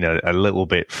this scene a little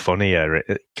bit funnier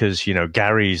because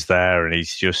Gary's there and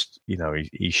he's just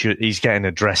he's getting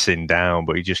a dressing down,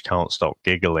 but he just can't stop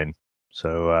giggling.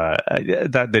 So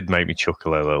that did make me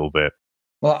chuckle a little bit.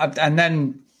 Well, and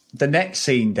then the next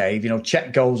scene, Dave,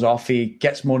 Chet goes off, he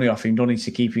gets money off him, doesn't he,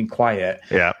 to keep him quiet.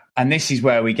 Yeah. And this is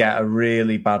where we get a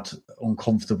really bad,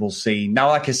 uncomfortable scene. Now,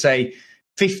 like I say,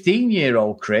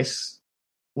 15-year-old Chris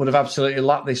would have absolutely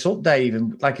lapped this up, Dave.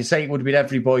 And like I say, it would have been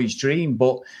every boy's dream.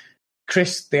 But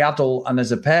Chris, the adult, and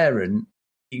as a parent,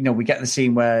 we get the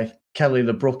scene where Kelly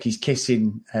LeBrook is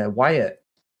kissing Wyatt.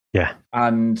 Yeah.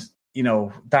 And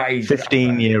that is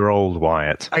 15-year-old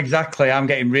Wyatt. Exactly. I'm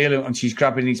getting really, and she's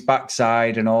grabbing his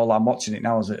backside and all. I'm watching it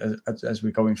now as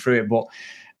we're going through it. But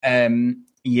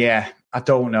yeah, I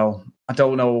don't know. I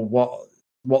don't know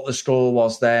what the score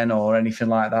was then or anything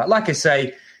like that. Like I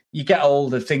say, you get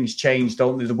older, things change,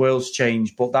 don't they? The world's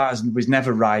changed, but that was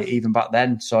never right even back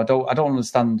then. So I don't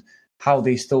understand how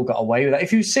they still got away with that.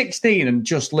 If you're 16 and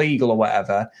just legal or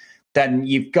whatever, then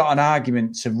you've got an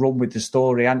argument to run with the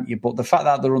story, haven't you? But the fact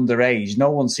that they're underage, no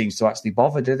one seems to actually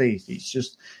bother, do they? It's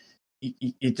just,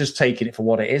 you're just taking it for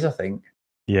what it is, I think.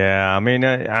 Yeah, I mean,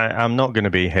 I'm not going to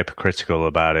be hypocritical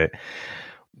about it.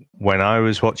 When I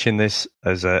was watching this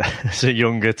as a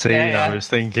younger teen, I was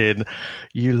thinking,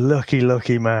 you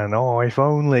lucky man. Oh, if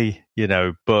only,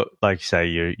 But like you say,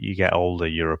 you get older,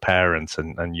 you're a parent,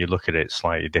 and you look at it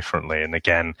slightly differently. And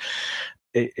again,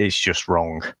 it's just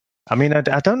wrong. I mean, I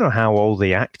don't know how old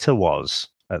the actor was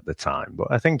at the time, but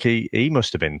I think he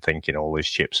must have been thinking all his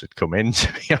chips had come in,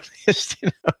 to be honest,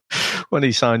 when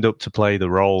he signed up to play the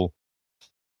role.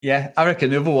 Yeah, I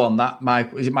reckon the other one,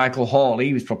 is it Michael Hall?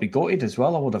 He was probably gutted as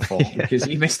well, I would have thought, because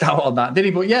he missed out on that,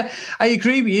 didn't he? But yeah, I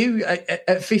agree with you.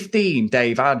 At 15,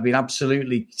 Dave, I'd been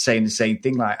absolutely saying the same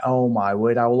thing, like, oh my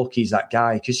word, how lucky is that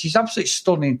guy? Because she's absolutely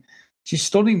stunning. She's a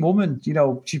stunning woman,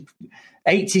 she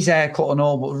 80s haircut and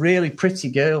all, but really pretty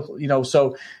girl,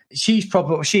 So she's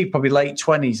probably late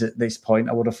 20s at this point,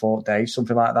 I would have thought, Dave,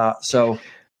 something like that. So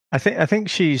I think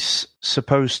she's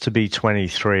supposed to be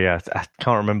 23. I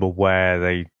can't remember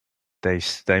where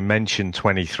they mentioned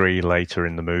 23 later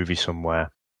in the movie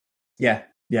somewhere. Yeah.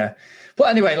 But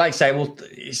anyway, like I say, well,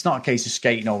 it's not a case of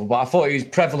skating over, but I thought it was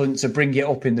prevalent to bring it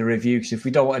up in the review, because if we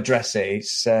don't address it,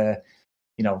 it's not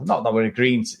that we're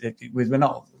agreeing, we're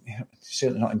not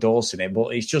certainly not endorsing it, but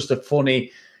it's just a funny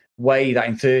way that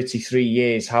in 33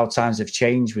 years how times have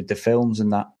changed with the films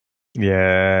and that.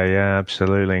 Yeah,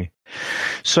 absolutely.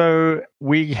 So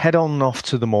we head on off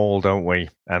to the mall, don't we?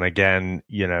 And again,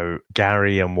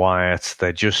 Gary and Wyatt,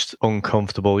 they're just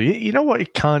uncomfortable. You know what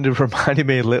it kind of reminded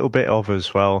me a little bit of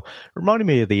as well? Reminded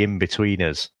me of the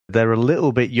In-Betweeners. They're a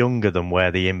little bit younger than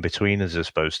where the In-Betweeners are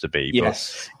supposed to be.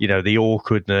 Yes. But, the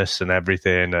awkwardness and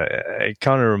everything, it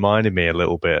kind of reminded me a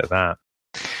little bit of that.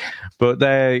 But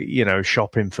they're,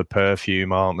 shopping for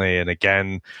perfume, aren't they? And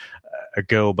again, a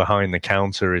girl behind the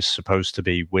counter is supposed to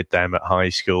be with them at high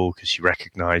school because she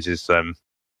recognizes them,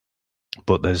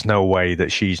 but there's no way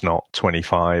that she's not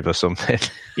 25 or something.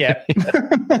 Yeah.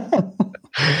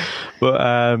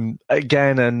 But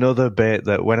again, another bit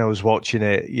that when I was watching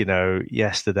it,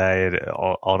 yesterday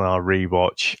on our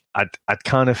rewatch, I'd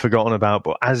kind of forgotten about.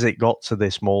 But as it got to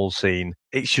this mall scene,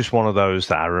 it's just one of those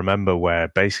that I remember where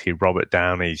basically Robert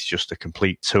Downey's just a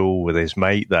complete tool with his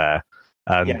mate there,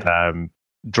 and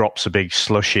drops a big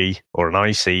slushy or an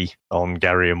icy on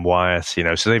Gary and Wyatt.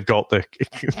 So they've got the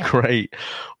great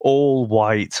all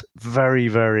white, very,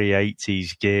 very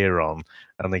 80s gear on,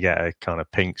 and they get a kind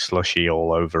of pink slushy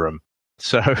all over them.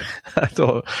 So I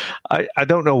thought, I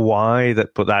don't know why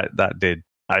but that did.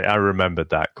 I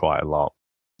remembered that quite a lot.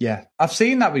 Yeah, I've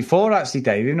seen that before, actually,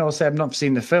 Dave. Even though I say I've not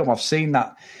seen the film, I've seen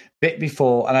that bit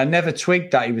before, and I never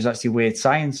twigged that he was actually Weird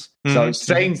Science. Mm-hmm. So it's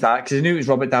strange that, because I knew it was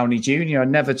Robert Downey Jr. I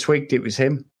never twigged it was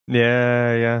him.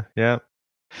 Yeah.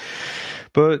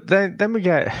 But then we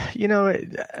get,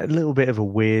 a little bit of a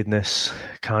weirdness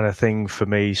kind of thing for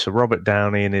me. So Robert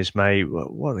Downey and his mate,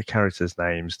 what are the characters'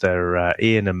 names? They're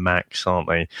Ian and Max, aren't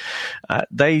they?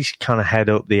 They kind of head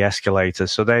up the escalator.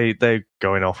 So they're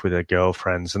going off with their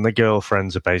girlfriends, and the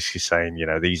girlfriends are basically saying,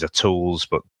 these are tools,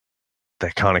 but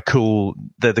they're kind of cool.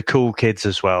 They're the cool kids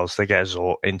as well, so they get us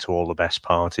all into all the best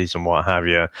parties and what have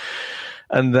you.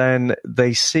 And then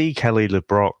they see Kelly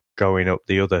LeBrock going up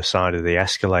the other side of the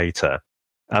escalator,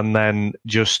 and then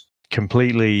just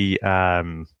completely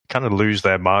kind of lose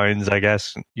their minds, I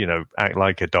guess, act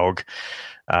like a dog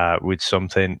with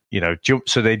something,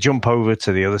 so they jump over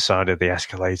to the other side of the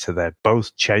escalator. They're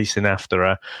both chasing after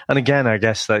her. And again, I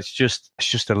guess it's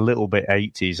just a little bit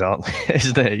 80s, aren't they?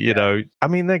 Isn't it? I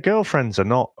mean, their girlfriends are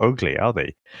not ugly, are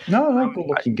they? No, they're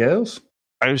good-looking girls.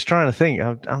 I was trying to think.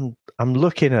 I'm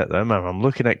looking at them, and I'm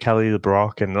looking at Kelly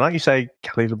LeBrock, and like you say,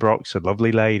 Kelly LeBrock's a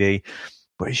lovely lady,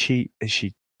 but is she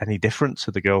any different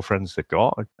to the girlfriends they've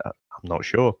got? I'm not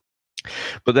sure.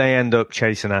 But they end up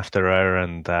chasing after her,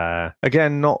 and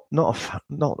again, not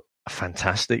a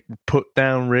fantastic put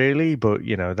down, really. But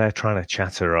they're trying to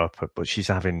chat her up, but she's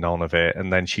having none of it.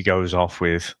 And then she goes off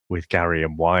with Gary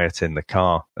and Wyatt in the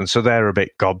car, and so they're a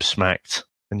bit gobsmacked.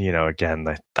 And again,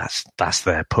 that's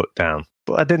their put down.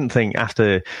 But I didn't think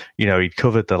after he'd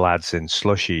covered the lads in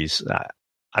slushies,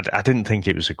 I didn't think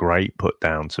it was a great put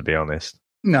down, to be honest.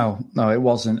 No, it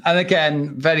wasn't. And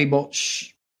again, very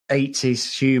much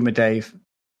 80s humour, Dave.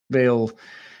 Real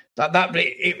that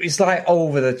it was like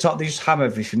over the top. They just ham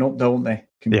everything up, don't they?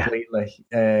 Completely.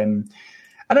 Yeah. And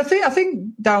I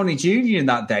think Downey Jr. in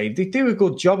that, Dave, they do a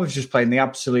good job of just playing the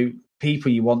absolute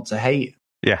people you want to hate.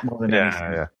 Yeah. More than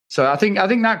anything. Yeah. So I think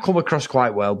that come across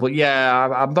quite well. But yeah,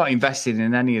 I'm not invested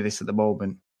in any of this at the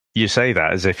moment. You say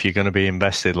that as if you're going to be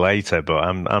invested later, but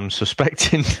I'm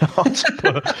suspecting not.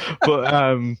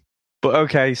 but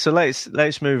okay, so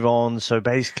let's move on. So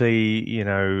basically,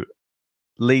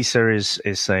 Lisa is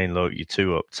saying, look, you're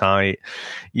too uptight.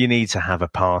 You need to have a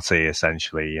party,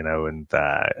 essentially, and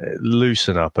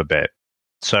loosen up a bit.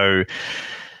 So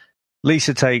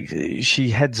Lisa she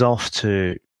heads off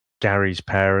to Gary's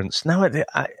parents. Now,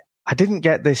 I didn't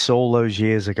get this all those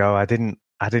years ago. I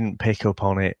didn't pick up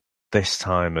on it this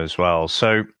time as well.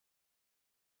 So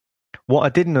what I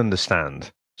didn't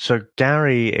understand, so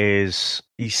Gary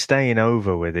he's staying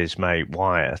over with his mate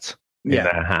Wyatt in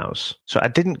their house. So I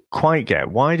didn't quite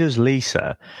get, why does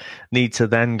Lisa need to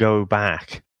then go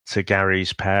back to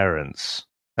Gary's parents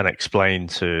and explain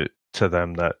to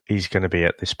them that he's going to be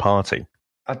at this party?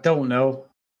 I don't know.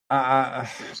 I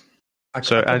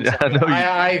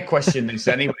question this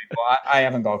anyway, but I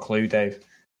haven't got a clue, Dave.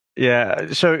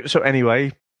 Yeah. So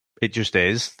anyway, it just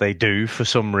is. They do for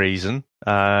some reason.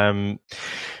 And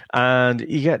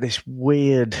you get this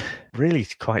weird, really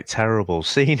quite terrible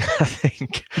scene, I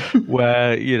think,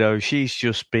 where, she's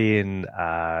just being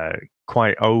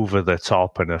quite over the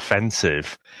top and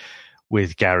offensive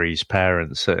with Gary's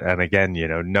parents. And again,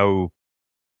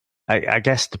 I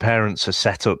guess the parents are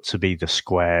set up to be the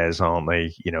squares, aren't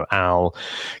they? Al,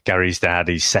 Gary's dad,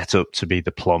 he's set up to be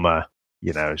the plumber,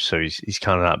 so he's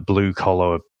kind of that blue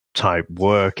collar type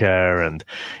worker, and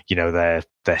they're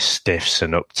stiffs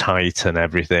and uptight and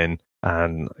everything,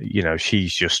 and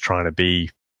she's just trying to be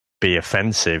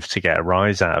offensive to get a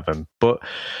rise out of him, but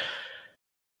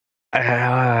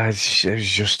it was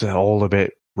just all a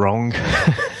bit wrong.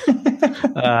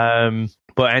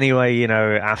 But anyway,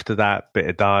 after that bit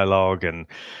of dialogue, and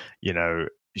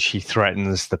she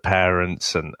threatens the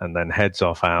parents and then heads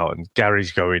off out, and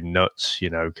Gary's going nuts,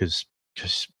 because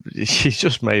she's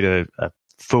just made a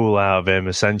fool out of him,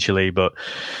 essentially. But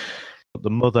the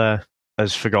mother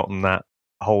has forgotten that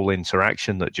whole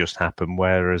interaction that just happened,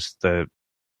 whereas the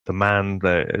man,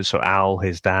 so Al,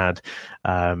 his dad,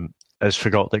 has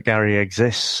forgot that Gary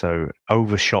exists, so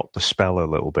overshot the spell a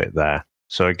little bit there.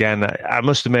 So again, I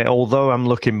must admit, although I'm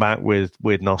looking back with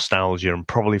nostalgia and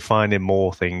probably finding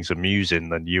more things amusing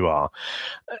than you are,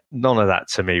 none of that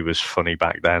to me was funny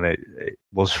back then. It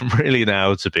wasn't really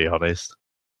now, to be honest.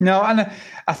 No, and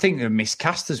I think they're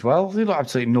miscast as well. They look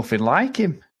absolutely nothing like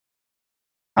him.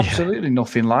 Absolutely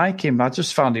nothing like him. I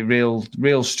just found it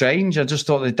real strange. I just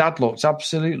thought the dad looked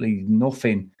absolutely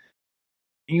nothing.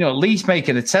 You know, at least make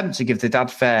an attempt to give the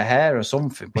dad fair hair or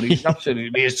something, but it was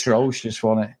absolutely atrocious,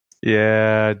 wasn't it?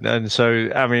 Yeah, and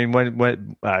so, I mean,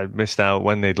 when I missed out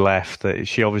when they'd left,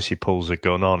 she obviously pulls a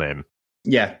gun on him.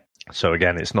 Yeah. So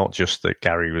again, it's not just that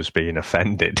Gary was being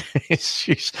offended.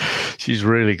 she's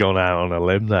really gone out on a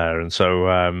limb there. And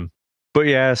so, but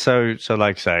yeah, so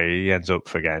like I say, he ends up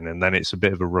forgetting, and then it's a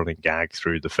bit of a running gag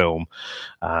through the film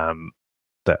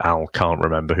that Al can't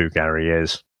remember who Gary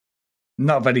is.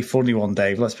 Not a very funny one,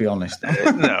 Dave, let's be honest.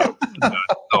 No,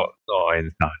 not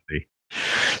entirely.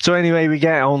 So anyway, we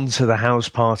get on to the house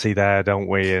party there, don't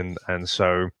we? And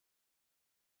so,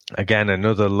 again,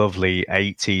 another lovely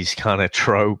 80s kind of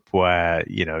trope where,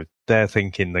 you know, they're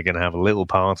thinking they're going to have a little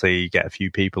party, get a few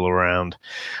people around,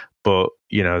 but,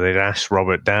 you know, they'd asked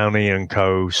Robert Downey and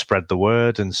co. spread the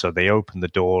word, and so they open the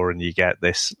door and you get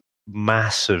this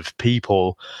mass of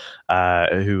people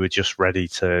who are just ready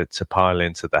to pile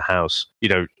into the house, you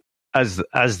know, as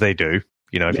they do.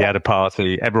 You know, if you had a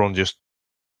party, everyone just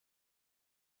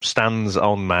stands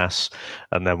en masse,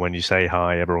 and then when you say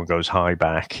hi, everyone goes hi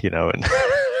back, you know, and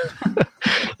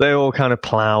they all kind of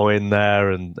plow in there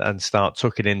and start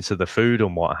tucking into the food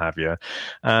and what have you.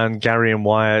 And Gary and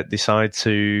Wyatt decide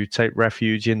to take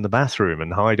refuge in the bathroom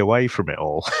and hide away from it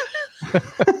all.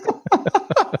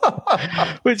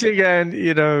 Which again,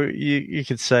 you know, you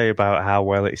could say about how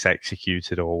well it's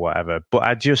executed or whatever, but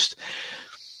I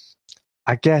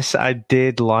guess I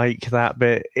did like that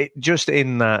bit. It just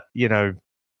in that, you know,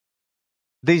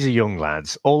 these are young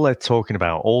lads. All they're talking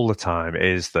about all the time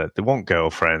is that they want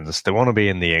girlfriends, they want to be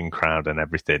in the in crowd and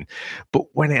everything. But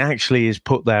when it actually is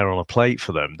put there on a plate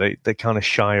for them, they kind of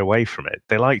shy away from it.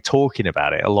 They like talking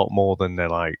about it a lot more than they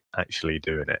like actually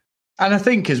doing it. And I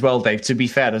think as well, Dave, to be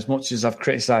fair, as much as I've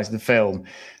criticised the film,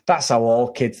 that's how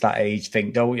all kids that age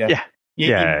think, don't you?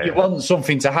 Yeah. You want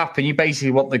something to happen. You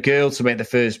basically want the girl to make the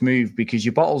first move because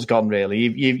your bottle's gone, really.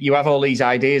 You have all these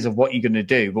ideas of what you're going to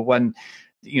do, but when,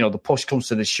 you know, the push comes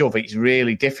to the shove, it's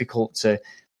really difficult to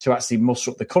actually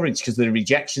muster up the courage because of the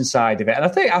rejection side of it. And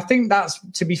I think that's,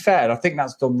 to be fair, I think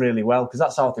that's done really well because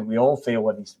that's how I think we all feel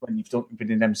when you've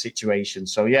been in them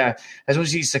situations. So yeah, as much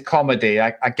as it's a comedy,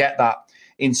 I get that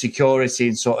insecurity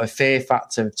and sort of fear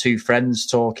factor of two friends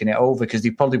talking it over because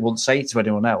they probably wouldn't say it to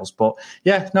anyone else. But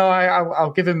yeah, no,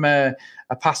 I'll give him a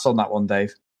pass on that one,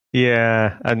 Dave.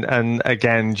 Yeah, and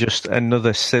again, just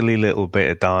another silly little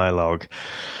bit of dialogue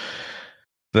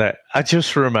that I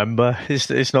just remember.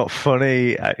 It's not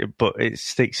funny, but it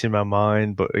sticks in my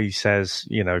mind. But he says,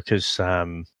 you know,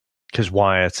 because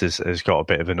Wyatt has got a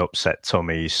bit of an upset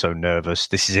tummy. He's so nervous.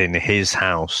 This is in his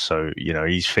house, so, you know,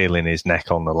 he's feeling his neck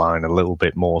on the line a little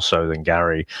bit more so than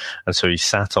Gary. And so he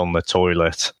sat on the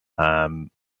toilet. And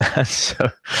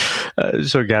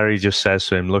so Gary just says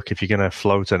to him, look, if you're going to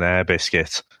float an air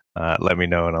biscuit, let me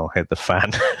know and I'll hit the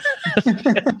fan.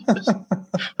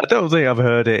 I don't think I've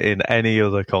heard it in any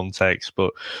other context,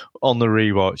 but on the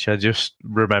rewatch, I just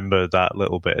remember that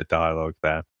little bit of dialogue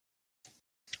there.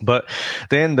 But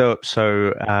they end up,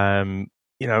 so,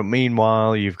 you know,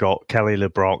 meanwhile, you've got Kelly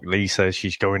LeBrock, Lisa,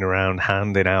 she's going around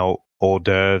handing out hors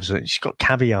d'oeuvres, and she's got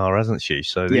caviar, hasn't she?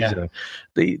 So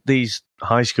these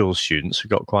high school students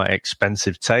have got quite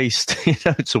expensive taste, you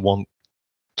know, to want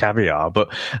caviar.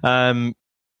 But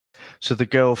so the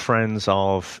girlfriends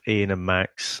of Ian and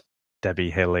Max, Deb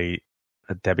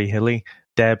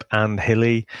and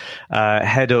Hilly,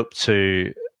 head up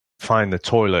to find the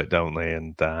toilet, don't they?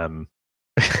 And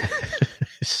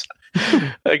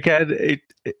again,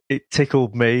 it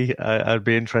tickled me. I'd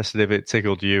be interested if it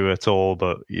tickled you at all,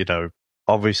 but, you know,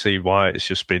 obviously Wyatt's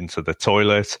just been to the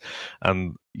toilet,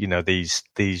 and, you know, these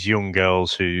young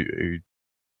girls who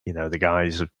you know, the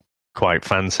guys are quite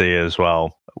fancy as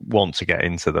well, want to get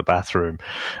into the bathroom.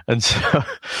 And so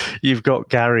you've got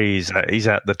Gary, he's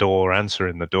at the door,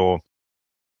 answering the door,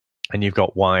 and you've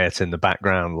got Wyatt in the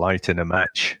background lighting a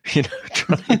match, you know,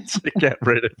 trying to get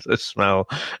rid of the smell.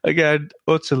 Again,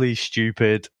 utterly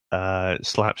stupid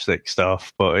slapstick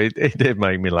stuff, but it did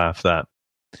make me laugh, that.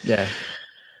 Yeah.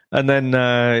 And then,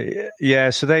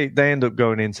 so they end up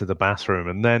going into the bathroom,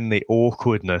 and then the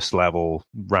awkwardness level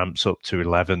ramps up to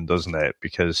 11, doesn't it?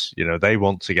 Because, you know, they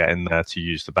want to get in there to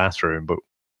use the bathroom, but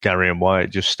Gary and Wyatt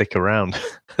just stick around.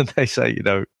 And they say, you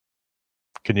know,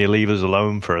 can you leave us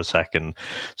alone for a second?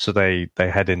 So they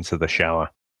head into the shower.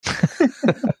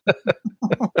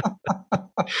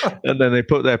 And then they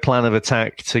put their plan of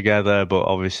attack together, but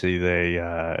obviously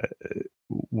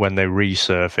when they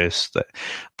resurface,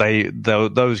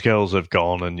 those girls have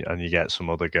gone, and you get some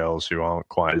other girls who aren't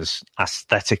quite as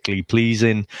aesthetically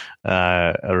pleasing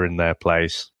are in their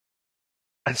place.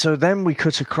 And so then we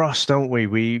cut across, don't we?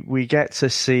 We get to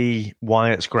see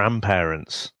Wyatt's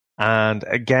grandparents. And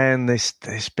again, this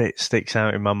bit sticks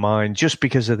out in my mind just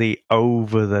because of the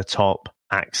over-the-top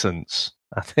accents.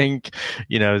 I think,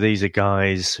 these are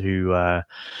guys who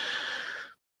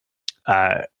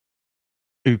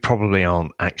probably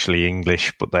aren't actually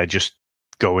English, but they're just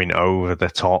going over the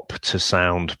top to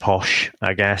sound posh,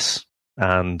 I guess.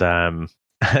 And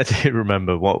I do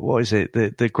remember, what is it?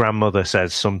 The grandmother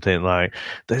says something like,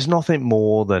 there's nothing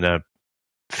more than a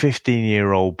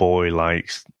 15-year-old boy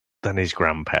likes than his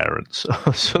grandparents,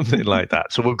 or something like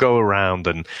that. So we'll go around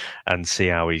and see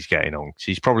how he's getting on.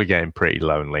 He's probably getting pretty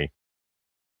lonely.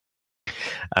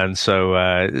 And so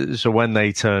when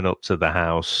they turn up to the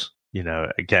house,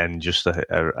 again, just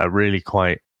a really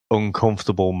quite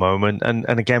uncomfortable moment. And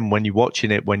again, when you're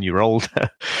watching it when you're older,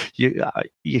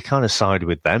 you kind of side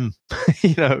with them,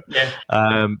 Yeah.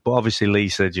 But obviously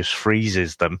Lisa just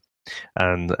freezes them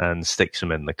and sticks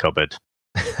them in the cupboard.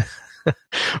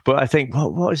 But I think,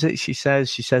 what is it she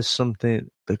says? She says something,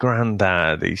 the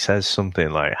granddad, he says something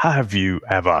like, have you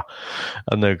ever?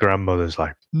 And the grandmother's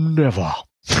like, never.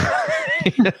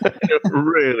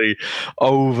 Really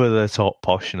over the top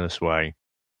poshness way.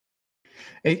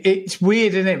 It's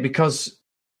weird, isn't it? Because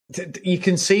you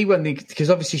can see because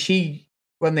obviously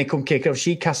when they come kick off,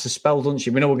 she casts a spell, doesn't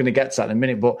she? We know we're going to get to that in a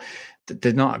minute, but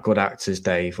they're not good actors,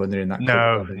 Dave, when they're in that.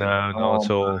 No, not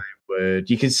at all. Word.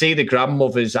 You can see the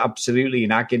grandmother's absolutely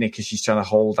in agony because she's trying to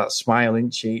hold that smile,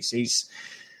 isn't she? It's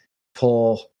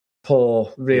poor,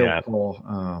 real poor.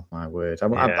 Oh my word!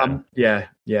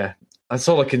 Yeah. That's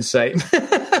all I can say.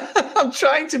 I'm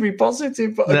trying to be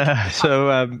positive, but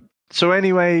so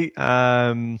anyway,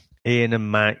 Ian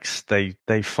and Max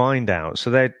they find out. So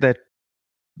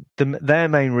their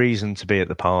main reason to be at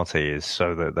the party is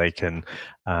so that they can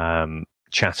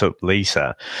chat up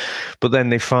Lisa. But then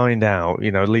they find out,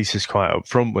 Lisa's quite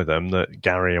upfront with them that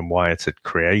Gary and Wyatt had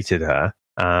created her,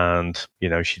 and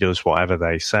she does whatever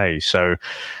they say. So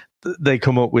they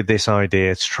come up with this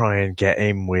idea to try and get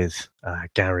in with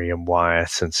Gary and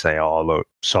Wyatt and say, oh, look,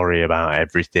 sorry about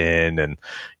everything. And,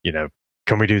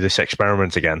 can we do this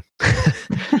experiment again?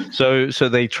 So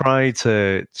they try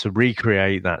to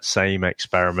recreate that same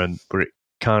experiment, but it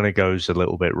kind of goes a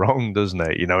little bit wrong, doesn't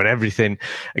it? And everything.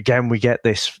 Again, we get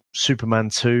this Superman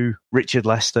 2, Richard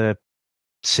Lester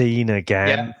scene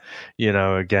again.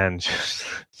 Yeah. Again,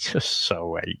 just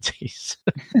so 80s.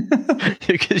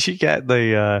 Because you get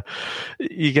the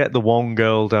one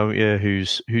girl, don't you,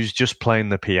 who's just playing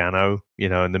the piano,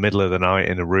 in the middle of the night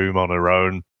in a room on her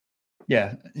own.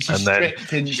 Yeah, and then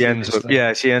she ends up.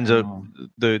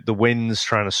 The wind's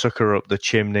trying to suck her up the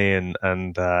chimney, and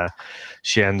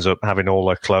she ends up having all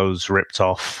her clothes ripped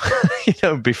off,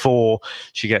 before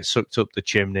she gets sucked up the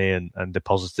chimney and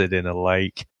deposited in a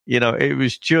lake. It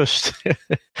was just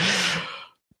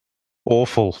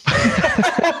awful.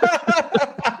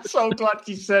 I'm so glad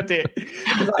you said it.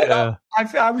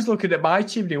 I was looking at my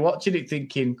chimney, watching it,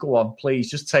 thinking, go on, please,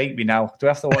 just take me now. Do I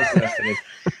have to watch the rest of it?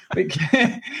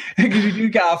 Because we do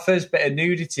get our first bit of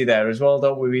nudity there as well,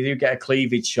 don't we? We do get a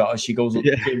cleavage shot as she goes up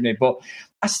the chimney. But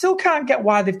I still can't get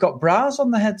why they've got bras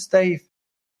on their heads, Dave.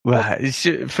 Well, it's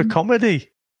for comedy.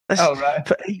 Right.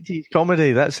 For 80s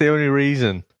comedy, that's the only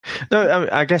reason. No,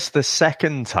 I guess the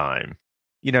second time,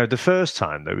 the first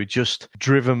time they were just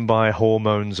driven by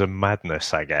hormones and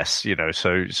madness, I guess,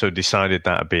 so decided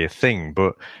that'd be a thing.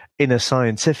 But in a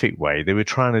scientific way, they were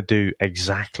trying to do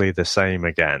exactly the same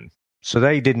again. So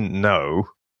they didn't know,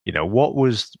 what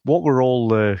were all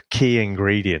the key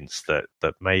ingredients that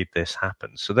made this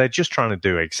happen. So they're just trying to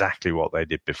do exactly what they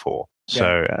did before.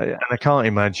 So, and I can't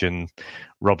imagine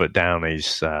Robert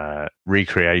Downey's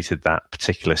recreated that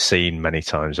particular scene many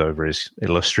times over his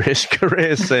illustrious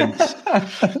career since.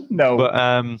 No.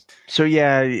 But, so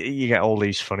yeah, you get all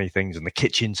these funny things and the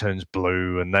kitchen turns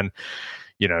blue and then,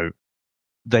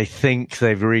 they think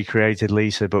they've recreated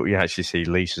Lisa, but we actually see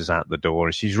Lisa's at the door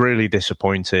and she's really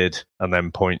disappointed and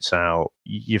then points out,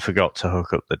 you forgot to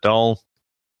hook up the doll.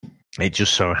 It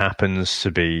just so happens to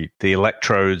be the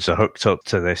electrodes are hooked up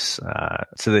to this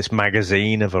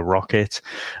magazine of a rocket,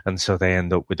 and so they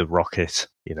end up with a rocket,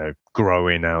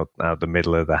 growing out the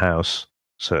middle of the house.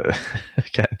 So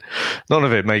again, none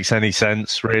of it makes any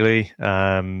sense really.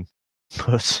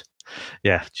 But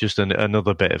yeah, just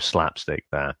another bit of slapstick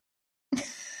there.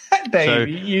 Dave,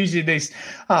 using this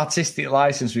artistic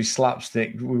license with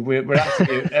slapstick, we're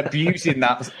actually abusing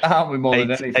that, aren't we, more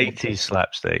than anything? 80s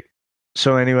slapstick.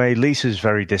 So anyway, Lisa's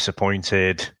very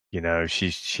disappointed. You know,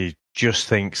 she just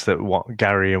thinks that what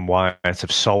Gary and Wyatt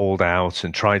have sold out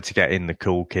and tried to get in the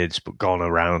cool kids, but gone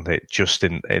around it just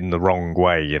in the wrong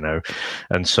way, you know.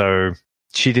 And so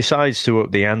she decides to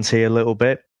up the ante a little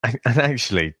bit. And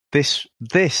actually,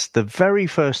 the very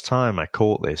first time I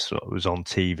caught this was on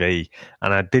TV,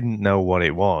 and I didn't know what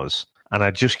it was. And I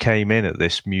just came in at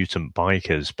this mutant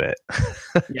bikers bit.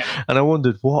 Yeah. And I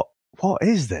wondered, what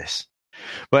is this?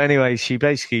 But anyway, she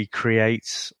basically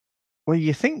creates, well,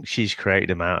 you think she's created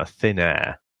them out of thin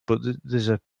air, but there's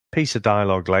a piece of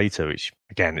dialogue later, which,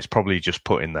 again, it's probably just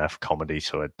put in there for comedy,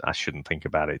 so I shouldn't think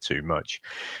about it too much,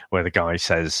 where the guy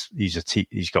says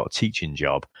he's got a teaching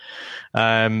job.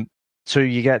 So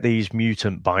you get these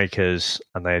mutant bikers,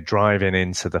 and they're driving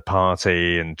into the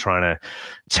party and trying to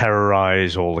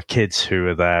terrorize all the kids who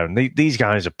are there. And these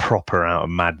guys are proper out of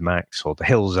Mad Max or The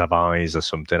Hills Have Eyes or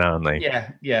something, aren't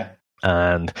they? Yeah.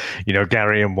 And, you know,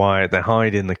 Gary and Wyatt, they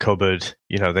hide in the cupboard.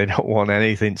 You know, they don't want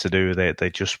anything to do with it. They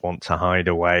just want to hide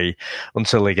away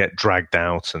until they get dragged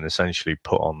out and essentially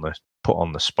put on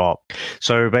the spot.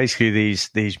 So basically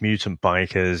these mutant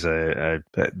bikers,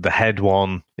 the head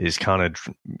one is kind of,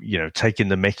 you know, taking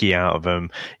the mickey out of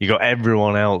them. You got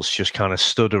everyone else just kind of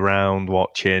stood around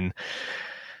watching.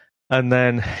 And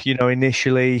then, you know,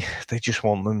 initially they just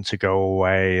want them to go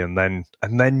away. And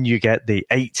then you get the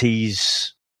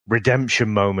 80s redemption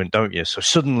moment, don't you? So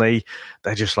suddenly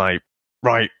they're just like,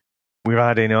 right, we've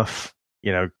had enough,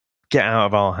 you know, get out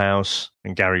of our house.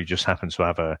 And Gary just happens to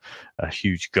have a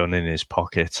huge gun in his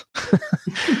pocket.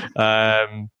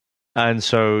 And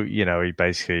so, you know, he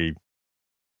basically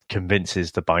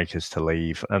convinces the bikers to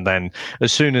leave. And then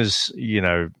as soon as, you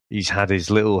know, he's had his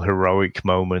little heroic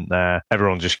moment there,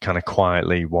 everyone just kind of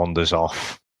quietly wanders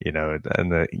off. You know,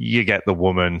 and you get the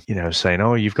woman, you know, saying,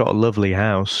 "Oh, you've got a lovely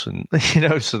house," and you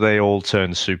know, so they all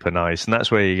turn super nice, and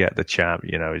that's where you get the chap.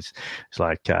 You know, it's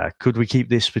like, could we keep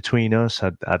this between us?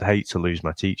 I'd hate to lose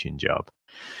my teaching job.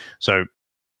 So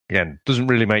again, doesn't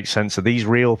really make sense. Are these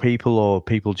real people, or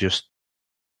people just,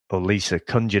 or Lisa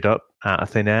conjured up out of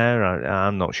thin air?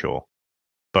 I'm not sure,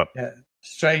 but yeah,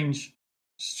 strange.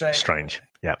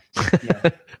 Yeah. Yeah.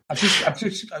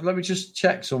 Let me just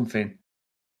check something.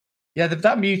 Yeah,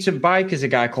 that mutant bike is a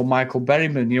guy called Michael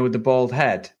Berryman, you know, with the bald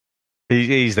head.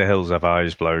 He's the Hills Have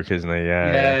Eyes bloke, isn't he?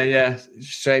 Yeah.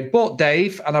 Straight. But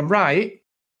Dave, and I'm right,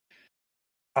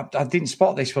 I didn't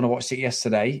spot this when I watched it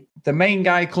yesterday. The main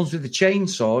guy who comes with the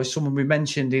chainsaw is someone we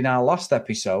mentioned in our last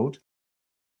episode.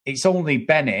 It's only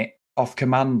Bennett off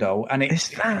Commando. And is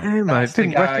that him? I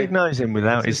didn't recognise him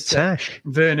without his tash.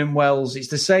 Vernon Wells. It's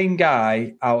the same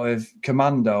guy out of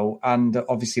Commando and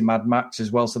obviously Mad Max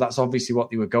as well. So that's obviously what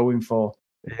they were going for.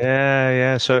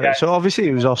 Yeah. So obviously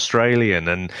he was Australian,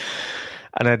 and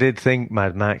I did think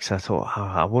Mad Max. I thought,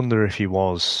 I wonder if he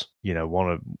was, you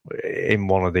know, in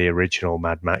one of the original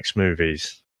Mad Max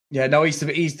movies. Yeah, no, he's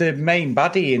the main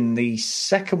baddie in the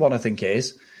second one, I think it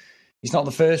is. He's not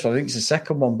the first one. I think it's the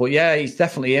second one. But yeah, he's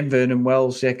definitely in Vernon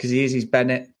Wells, yeah, because he's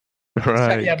Bennett.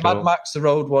 Right. Yeah, cool. Mad Max, The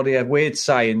Road Warrior, Weird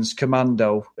Science,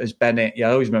 Commando as Bennett. Yeah,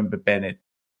 I always remember Bennett.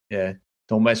 Yeah,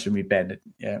 don't mess with me, Bennett.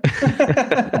 Yeah.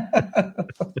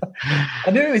 I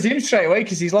knew it was him straight away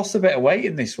because he's lost a bit of weight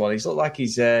in this one. He's looked like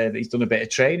he's done a bit of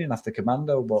training after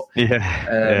Commando. But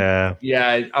yeah,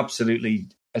 absolutely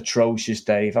atrocious,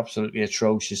 Dave. Absolutely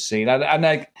atrocious scene. And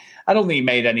I don't think it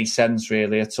made any sense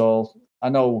really at all. I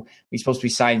know he's supposed to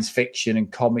be science fiction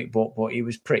and comic book, but he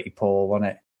was pretty poor,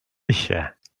 wasn't it? Yeah.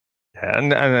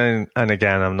 And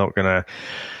again, I'm not going to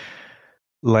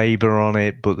labour on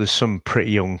it, but there's some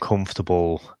pretty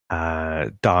uncomfortable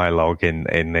dialogue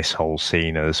in this whole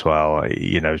scene as well.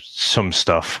 You know, some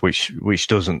stuff which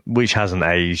hasn't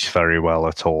aged very well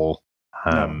at all,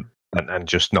 and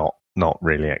just not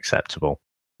really acceptable.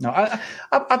 No,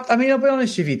 I mean, I'll be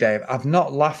honest with you, Dave. I've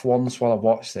not laughed once while I've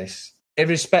watched this.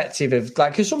 Irrespective of,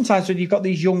 like, because sometimes when you've got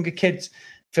these younger kids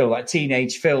feel like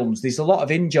teenage films, there's a lot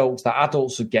of in-jokes that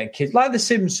adults would get kids, like the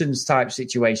Simpsons type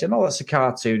situation. Oh, that's a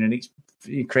cartoon and it's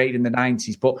created in the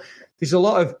 90s, but there's a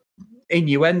lot of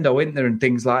innuendo in there and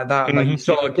things like that. Mm-hmm. Like you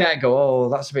sort of get go, oh,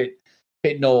 that's a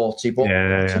bit naughty, but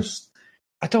just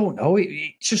I don't know.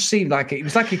 It just seemed like it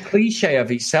was like a cliche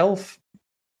of itself.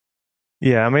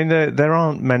 Yeah, I mean there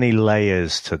aren't many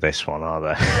layers to this one, are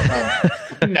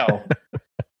there? No.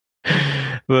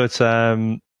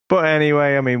 But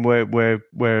anyway, I mean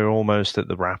we're almost at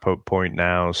the wrap up point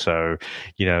now. So,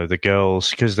 you know, the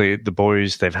girls, because the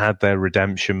boys, they've had their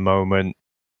redemption moment.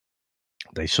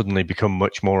 they suddenly become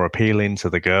much more appealing to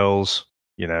the girls.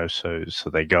 So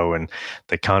they go and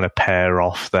they kind of pair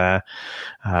off there.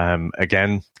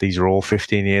 Again, these are all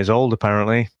 15 years old,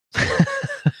 apparently.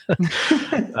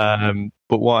 But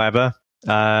whatever.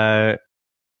 But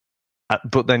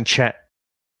then Chet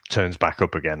turns back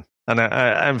up again.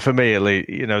 And for me, at least,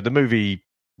 the movie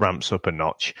ramps up a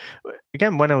notch.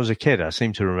 Again, when I was a kid, I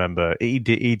seem to remember he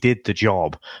did the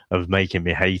job of making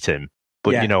me hate him.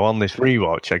 But, on this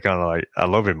rewatch, I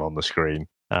love him on the screen.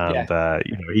 And,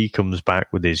 he comes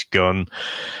back with his gun.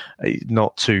 He's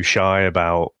not too shy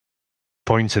about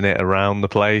pointing it around the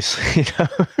place,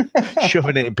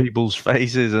 shoving it in people's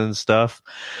faces and stuff.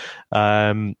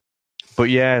 But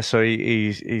yeah, so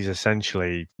he's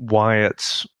essentially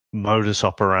Wyatt's modus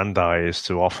operandi is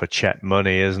to offer Chet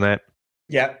money, isn't it?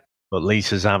 Yeah. But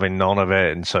Lisa's having none of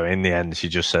it, and so in the end, she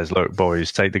just says, "Look,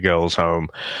 boys, take the girls home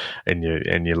in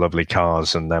your lovely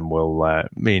cars, and then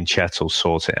me and Chet will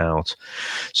sort it out."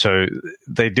 So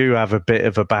they do have a bit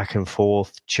of a back and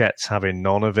forth. Chet's having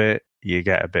none of it. You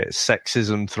get a bit of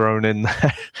sexism thrown in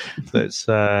there that's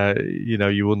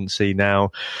you wouldn't see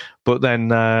now. But then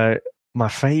my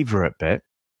favourite bit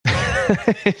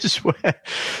is where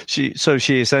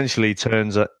she essentially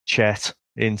turns Chet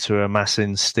into a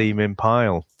massive steaming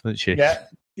pile, doesn't she? Yeah.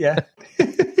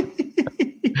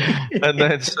 And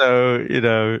then so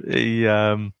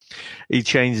he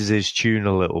changes his tune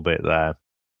a little bit there.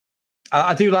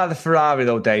 I do like the Ferrari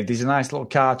though, Dave. There's a nice little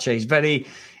car chase, very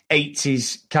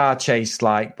 80s car chase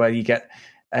like, where you get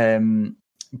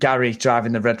Gary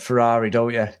driving the red Ferrari,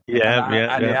 don't you?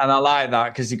 Yeah, and I like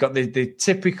that because you got the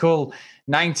typical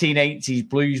 1980s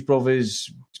Blues Brothers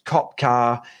cop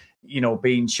car,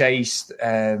 being chased.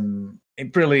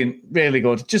 Brilliant, really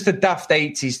good. Just a daft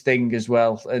 80s thing as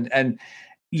well. And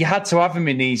you had to have him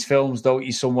in these films, don't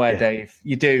you, somewhere, Dave?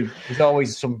 You do. There's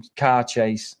always some car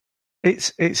chase.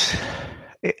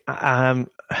 I'm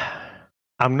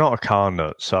not a car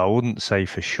nut, so I wouldn't say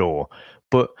for sure.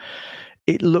 But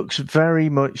it looks very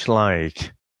much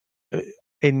like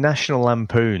in National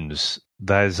Lampoons,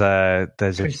 there's a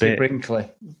Christy bit... Brinkley.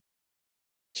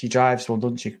 She drives one,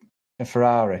 doesn't she? A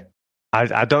Ferrari.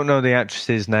 I don't know the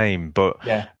actress's name, but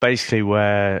basically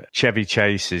where Chevy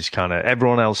Chase is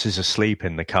everyone else is asleep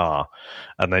in the car,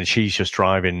 and then she's just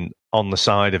driving on the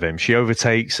side of him. She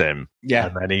overtakes him,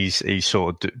 and then he's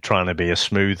sort of trying to be a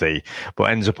smoothie, but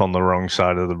ends up on the wrong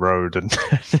side of the road and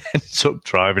ends up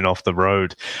driving off the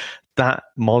road. That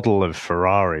model of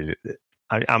Ferrari,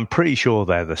 I'm pretty sure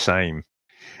they're the same.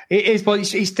 It is, but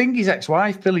he's Thingy's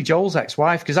ex-wife, Billy Joel's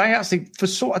ex-wife, because I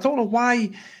don't know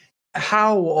why,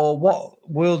 how or what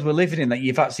world we're living in that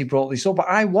you've actually brought this up, but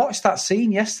I watched that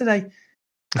scene yesterday.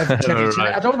 Right.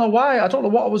 I don't know why. I don't know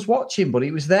what I was watching, but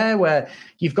it was there where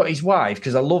you've got his wife,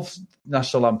 because I love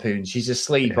National Lampoon. She's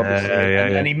asleep, obviously,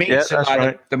 and he meets her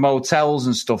at the motels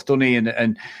and stuff, doesn't he?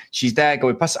 And she's there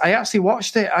going past. I actually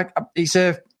watched it. It's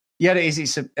a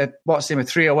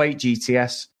 308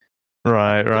 GTS.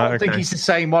 Right. I don't think it's the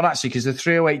same one, actually, because the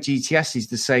 308 GTS is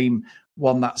the same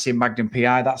one that's in Magnum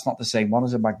PI. That's not the same one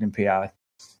as a Magnum PI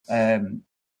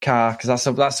car,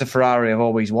 because that's a Ferrari I've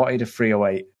always wanted, a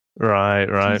 308. Right.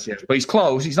 GTS. But he's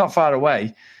close. He's not far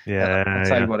away. Yeah. I'll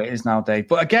tell you what it is now, Dave.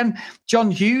 But again,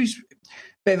 John Hughes,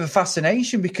 bit of a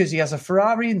fascination because he has a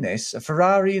Ferrari in this, a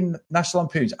Ferrari in National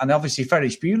Lampoons, and obviously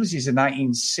Ferris Bueller's is a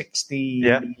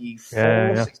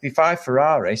 1964, 65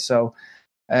 Ferrari. So,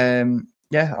 I'll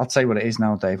tell you what it is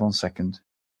now, Dave. 1 second.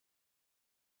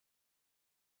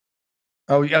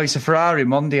 Oh, it's a Ferrari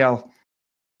Mondial.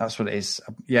 That's what it is.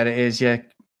 Yeah, it is. Yeah,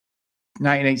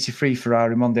 1983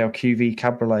 Ferrari Mondial QV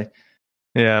Cabriolet.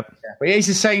 Yeah. But it's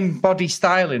the same body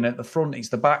styling at the front. It's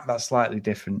the back that's slightly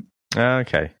different.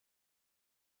 Okay.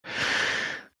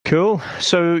 Cool.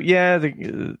 So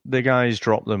the guys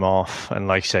drop them off, and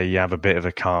like I say, you have a bit of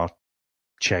a car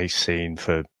chase scene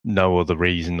for no other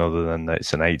reason other than that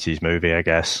it's an 80s movie, I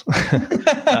guess.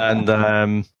 And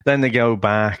then they go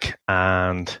back,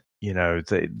 and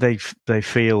they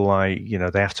feel like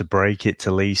they have to break it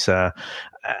to Lisa,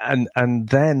 and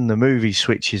then the movie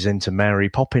switches into Mary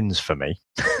Poppins for me.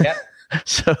 Yeah.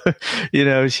 So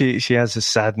she has a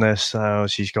sadness.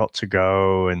 She's got to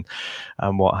go and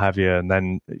what have you, and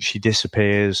then she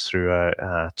disappears through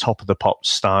a top of the pop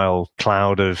style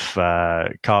cloud of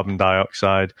carbon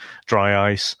dioxide,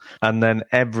 dry ice, and then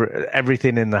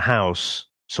everything in the house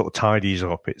sort of tidies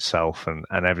up itself, and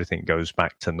everything goes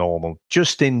back to normal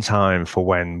just in time for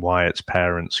when Wyatt's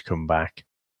parents come back.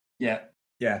 Yeah.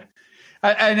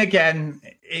 And again,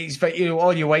 it's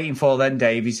all you're waiting for then,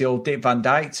 Dave, is the old Dick Van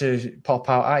Dyke to pop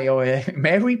out at you.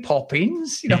 Mary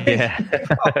Poppins, Yeah.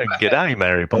 G'day,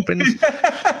 Mary Poppins.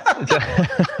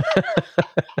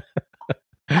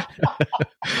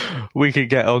 We could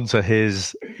get onto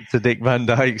Dick Van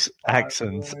Dyke's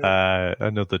accent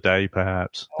another day,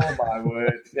 perhaps. Oh my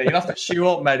word! Yeah, you'll have to shoe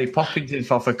up Mary Poppins in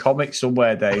off a comic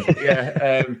somewhere, Dave.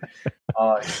 Yeah.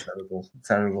 It's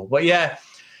terrible. But yeah,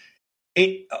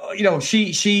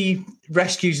 she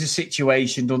rescues the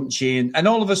situation, doesn't she? And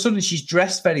all of a sudden, she's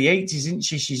dressed very 80s, isn't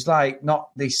she? She's like not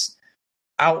this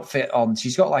outfit on.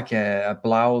 She's got like a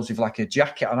blouse with like a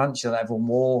jacket on, hasn't she, that everyone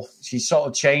wore. She's sort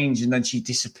of changed, and then she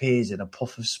disappears in a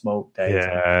puff of smoke, Dave.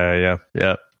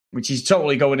 Yeah. Which is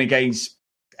totally going against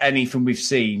anything we've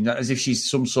seen, as if she's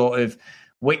some sort of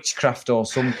witchcraft or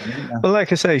something. Well,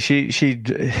 like I say, she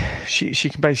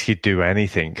can basically do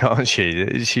anything, can't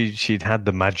she? She'd had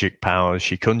the magic powers.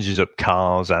 She conjures up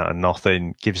cars out of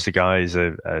nothing, gives the guys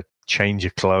a change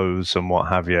of clothes and what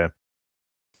have you.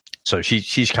 So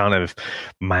she's kind of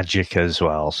magic as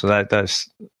well. So that's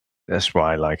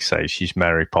why, like I say, she's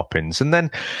Mary Poppins. And then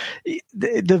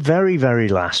the very, very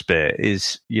last bit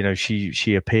is,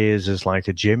 she appears as like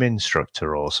a gym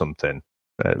instructor or something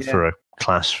for a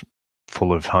class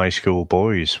full of high school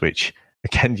boys, which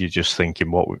again, you're just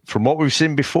thinking, from what we've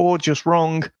seen before, just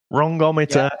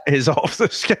wrongometer is off the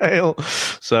scale.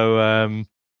 So,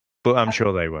 but I'm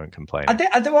sure they won't complain.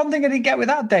 The one thing I didn't get with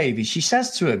that, Dave, is she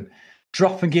says to him,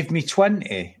 drop and give me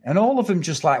 20. And all of them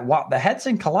just like whap their heads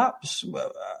and collapse.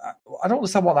 I don't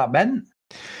understand what that meant.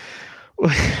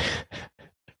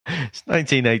 It's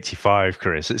 1985,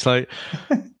 Chris. It's like,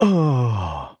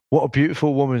 oh, what a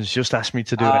beautiful woman's just asked me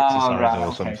to do exercise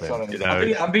or something.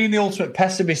 Sorry. I'm being the ultimate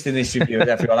pessimist in this review,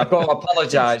 everyone. I've got to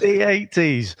apologise. The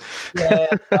 80s. Yeah,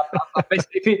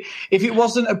 if it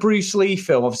wasn't a Bruce Lee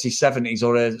film, obviously 70s,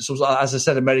 or as I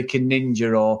said, American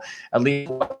Ninja or a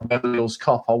Beverly Hills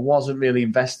Cop, I wasn't really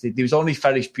invested. There was only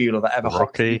Ferris Bueller that ever.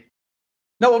 Rocky.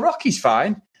 No, well, Rocky's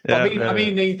fine. Yeah, I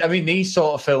mean, these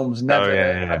sort of films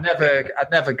I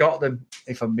never got them.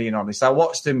 If I'm being honest, I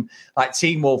watched them like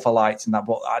Teen Wolf, I liked and that,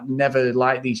 but I never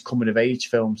liked these coming of age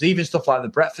films. Even stuff like The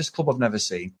Breakfast Club, I've never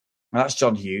seen. And that's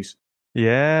John Hughes.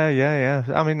 Yeah.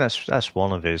 I mean, that's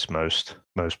one of his most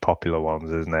popular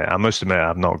ones, isn't it? I must admit,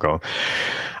 I've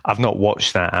not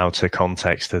watched that out of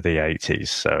context of the 80s,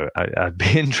 so I'd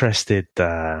be interested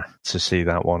to see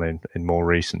that one in more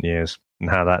recent years and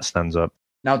how that stands up.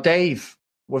 Now, Dave,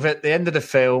 we're at the end of the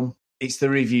film. It's the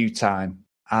review time,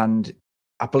 and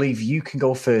I believe you can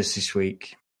go first this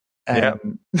week. Yeah.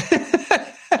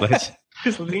 Let's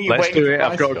do it.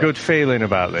 I've got a good feeling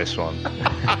about this one.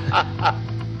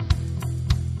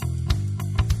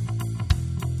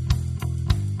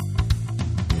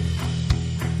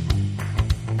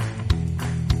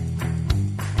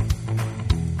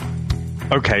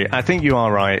 Okay, I think you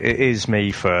are right. It is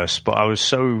me first, but I was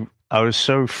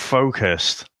so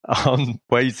focused on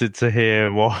waited to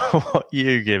hear what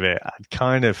you give it. I'd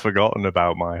kind of forgotten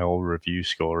about my whole review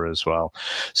score as well.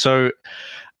 So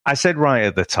I said right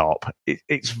at the top,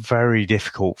 it's very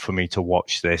difficult for me to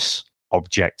watch this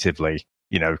objectively,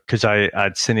 because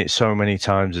I'd seen it so many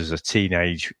times as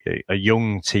a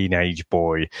young teenage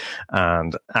boy.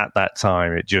 And at that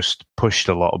time, it just pushed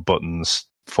a lot of buttons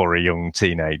for a young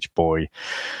teenage boy.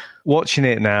 Watching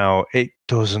it now, it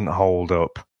doesn't hold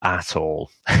up at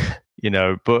all.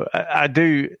 But I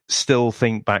do still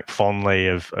think back fondly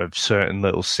of certain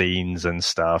little scenes and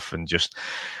stuff, and just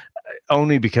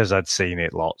only because I'd seen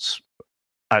it lots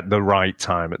at the right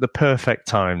time, at the perfect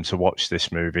time to watch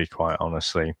this movie, quite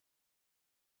honestly.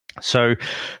 So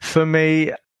for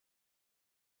me,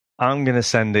 I'm going to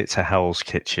send it to Hell's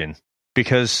Kitchen,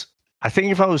 because I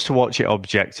think if I was to watch it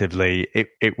objectively,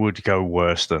 it would go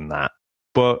worse than that.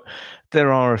 But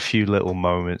there are a few little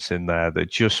moments in there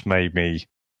that just made me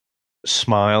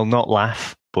smile, not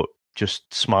laugh, but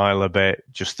just smile a bit,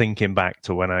 just thinking back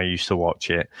to when I used to watch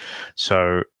it.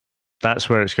 So that's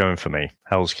where it's going for me,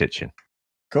 Hell's Kitchen.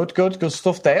 Good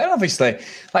stuff there. And obviously,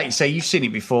 like you say, you've seen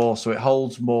it before, so it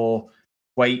holds more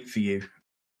weight for you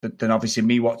than obviously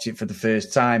me watching it for the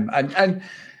first time. And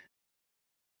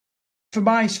for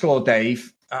my score,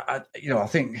 Dave, I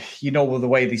think the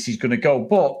way this is going to go,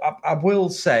 but I will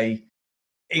say,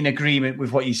 in agreement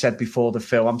with what you said before the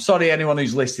film. I'm sorry, anyone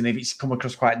who's listening, if it's come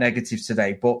across quite negative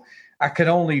today, but I can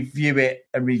only view it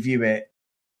and review it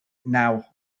now.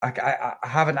 I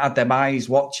haven't had them eyes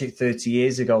watch it 30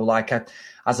 years ago.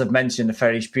 As I've mentioned, the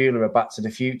Ferris Bueller or Back to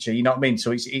the Future. You know what I mean?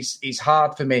 So it's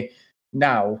hard for me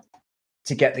now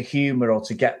to get the humour or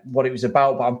to get what it was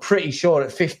about. But I'm pretty sure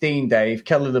at 15, Dave,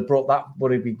 Kelly LeBrook, that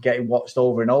would have been getting watched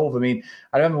over and over. I mean,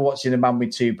 I remember watching The Man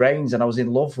with Two Brains, and I was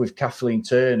in love with Kathleen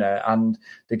Turner, and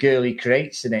the girl he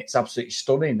creates in it's absolutely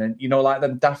stunning. And, like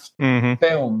them daft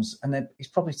films, and then it's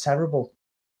probably terrible.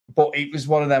 But it was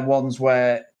one of them ones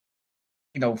where,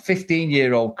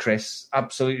 15-year-old Chris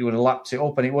absolutely would have lapped it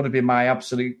up, and it would have been my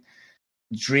absolute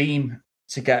dream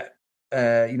to get,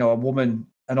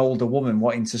 an older woman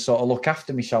wanting to sort of look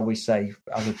after me, shall we say,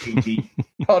 as a TV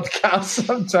podcast.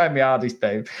 I'm trying my hardest,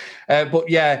 Dave. But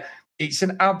yeah, it's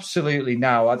an absolutely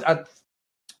now.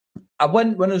 I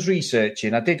went, when I was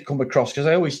researching, I did come across, because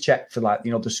I always check for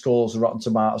the scores, the Rotten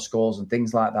Tomato scores and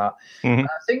things like that. And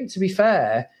I think, to be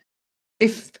fair,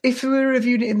 if we were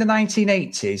reviewing it in the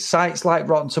 1980s, sites like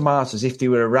Rotten Tomatoes, if they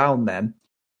were around then,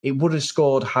 it would have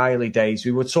scored highly, Days.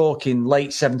 We were talking late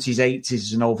 70s, 80s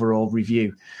as an overall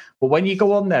review. But when you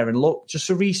go on there and look, just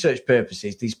for research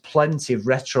purposes, there's plenty of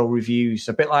retro reviews,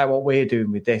 a bit like what we're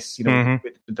doing with this, with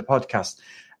the podcast.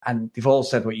 And they've all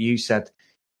said what you said.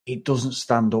 It doesn't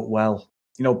stand up well.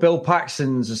 Bill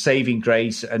Paxton's a saving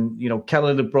grace, and,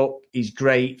 Kelly LeBrook is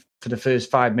great for the first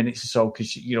 5 minutes or so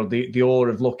because, the awe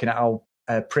of looking at how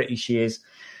pretty she is,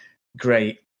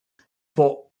 great.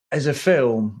 But as a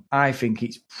film, I think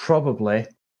it's probably,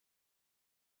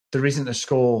 there isn't a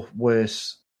score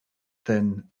worse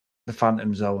than The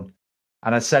Phantom Zone.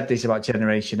 And I said this about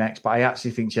Generation X, but I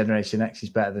actually think Generation X is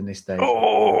better than this, Dave.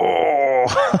 Oh,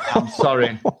 I'm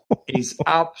sorry. It's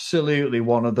absolutely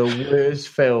one of the worst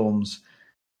films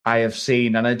I have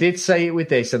seen. And I did say it with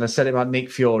this, and I said it about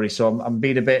Nick Fury, so I'm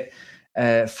being a bit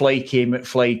flaky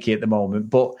at the moment,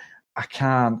 but I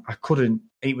couldn't.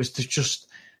 It was just,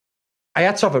 I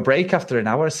had to have a break after an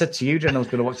hour. I said to you, Jen, I was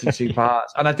going to watch it in 2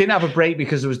 parts. And I didn't have a break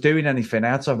because I was doing anything. I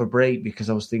had to have a break because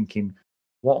I was thinking,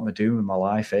 what am I doing with my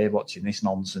life here watching this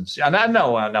nonsense? And I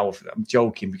know, I'm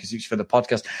joking because it's for the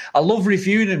podcast. I love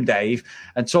reviewing them, Dave,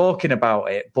 and talking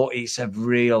about it, but it's a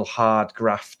real hard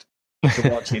graft to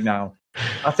watch it now.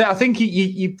 I think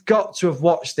you've got to have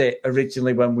watched it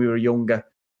originally when we were younger,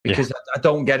 because I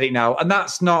don't get it now. And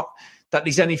that's not that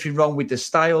there's anything wrong with the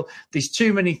style. There's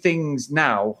too many things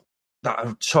now that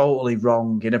are totally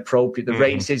wrong, inappropriate. The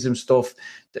racism stuff,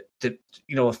 a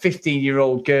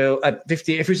 15-year-old girl, if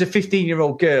it was a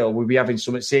 15-year-old girl, we'd be having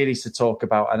something serious to talk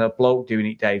about, and a bloke doing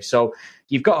it, Dave. So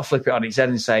you've got to flip it on its head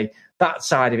and say, that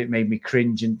side of it made me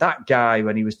cringe. And that guy,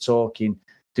 when he was talking,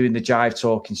 doing the jive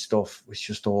talking stuff, was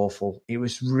just awful. It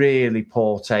was really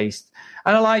poor taste.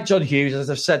 And I like John Hughes. As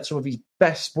I've said, some of his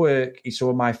best work is some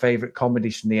of my favourite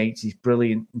comedies from the 80s.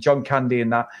 Brilliant. John Candy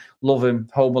and that, love him.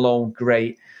 Home Alone,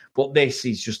 great. But this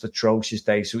is just atrocious,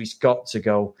 Dave. So it's got to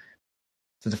go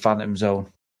to The Phantom Zone.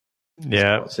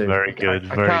 Yeah, very good.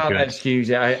 I can't excuse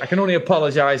it. I can only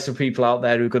apologise to people out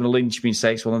there who are going to lynch me and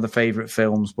say it's one of the favourite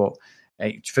films. But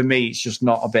for me, it's just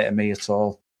not a bit of me at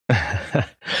all.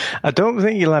 I don't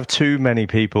think you'll have too many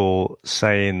people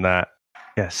saying that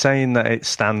it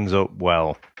stands up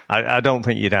well. I don't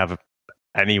think you'd have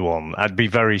anyone. I'd be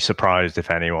very surprised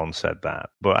if anyone said that.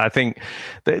 But I think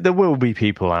there will be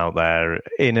people out there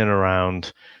in and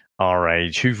around our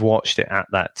age who've watched it at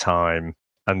that time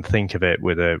and think of it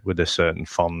with a certain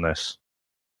fondness.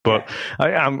 But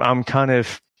I'm kind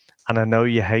of, and I know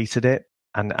you hated it,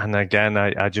 and again,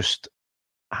 I just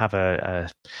have a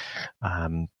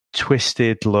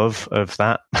twisted love of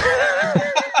that.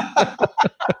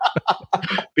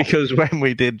 Because when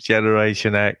we did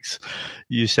Generation X,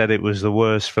 you said it was the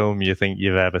worst film you think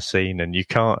you've ever seen, and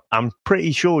I'm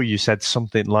pretty sure you said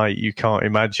something like you can't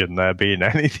imagine there being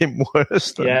anything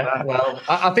worse than that. Well,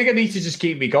 I think I need to just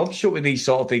keep my gob shut with these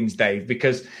sort of things, Dave,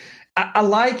 because I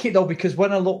like it, though, because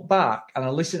when I look back and I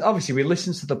listen, obviously we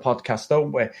listen to the podcast,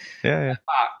 don't we? Yeah.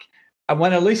 And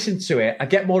when I listen to it, I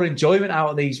get more enjoyment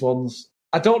out of these ones.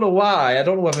 I don't know why. I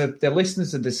don't know whether the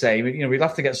listeners are the same. We'd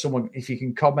have to get someone, if you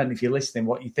can comment, if you're listening,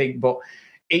 what you think. But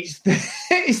it's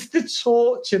the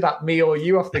torture that me or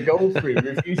you have to go through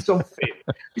review something.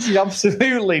 This is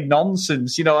absolutely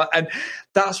nonsense, and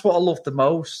that's what I love the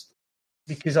most,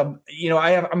 because I'm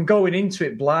going into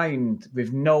it blind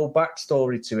with no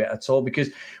backstory to it at all. Because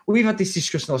we've had this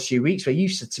discussion last few weeks where you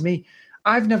said to me,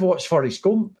 I've never watched Forrest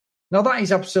Gump. Now, that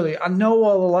is absolutely... I know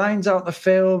all the lines out the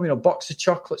film, box of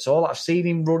chocolates, all that. I've seen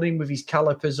him running with his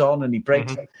calipers on and he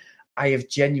breaks them. I have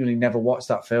genuinely never watched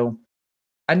that film.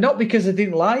 And not because I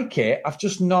didn't like it. I've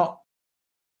just not...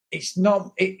 It's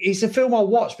a film I'll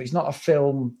watch, but it's not a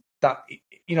film that,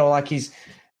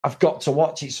 I've got to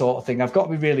watch it sort of thing. I've got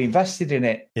to be really invested in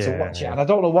it to watch it. And I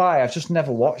don't know why. I've just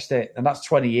never watched it. And that's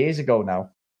 20 years ago now.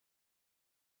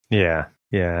 Yeah.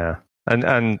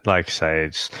 And like I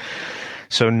say,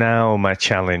 So now my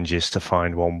challenge is to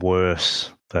find one worse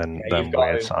than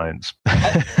Weird Science.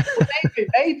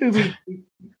 maybe we,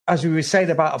 as we were saying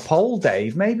about a poll,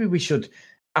 Dave, maybe we should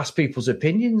ask people's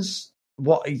opinions.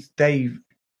 What they,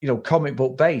 comic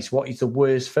book based, what is the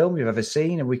worst film you've ever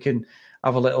seen? And we can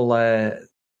have a little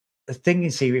thing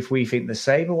and see if we think the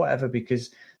same or whatever, because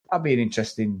that'd be an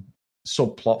interesting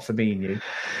subplot for me and you.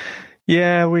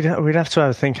 Yeah, we'd have to have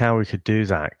a think how we could do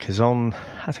that, because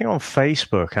I think on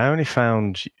Facebook, I only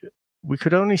found we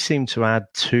could only seem to add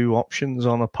 2 options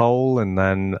on a poll, and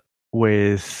then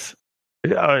with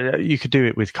you could do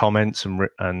it with comments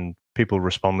and people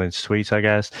responding to tweets, I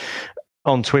guess.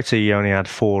 On Twitter, you only had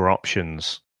 4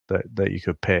 options that you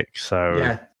could pick.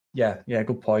 So yeah,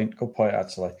 good point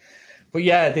actually. But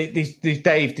yeah,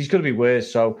 Dave, there's going to be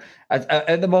worse. So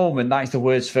at the moment, that's the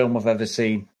worst film I've ever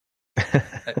seen.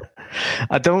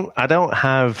 I don't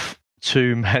have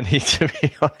too many, to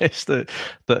be honest, that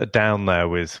are down there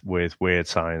with Weird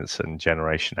Science and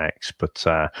Generation X. But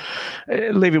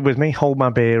leave it with me. Hold my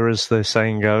beer, as the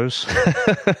saying goes.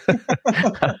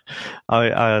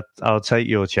 I'll take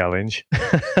your challenge,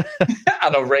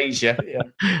 and I'll raise you.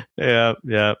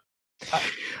 Yeah.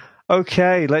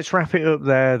 Okay, let's wrap it up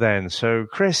there then. So,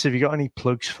 Chris, have you got any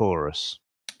plugs for us?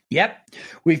 Yep,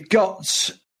 we've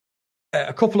got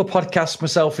a couple of podcasts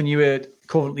myself and you are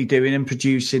currently doing and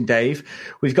producing, Dave.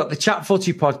 We've got the Chat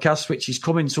Footy podcast, which is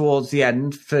coming towards the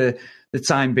end for the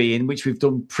time being, which we've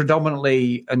done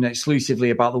predominantly and exclusively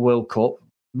about the World Cup.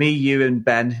 Me, you and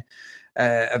Ben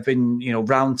have been,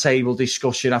 round table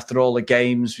discussion after all the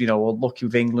games, lucky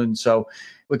with England. So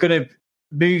we're going to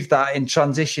move that and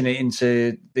transition it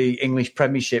into the English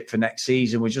Premiership for next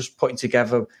season. We're just putting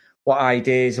together what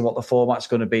ideas and what the format's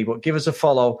going to be. But give us a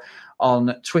follow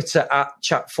on Twitter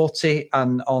 @ChatFooty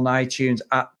and on iTunes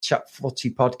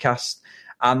 @ChatFooty Podcast.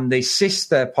 And the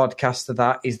sister podcast to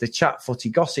that is the Chat Footy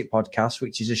Gossip Podcast,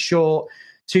 which is a short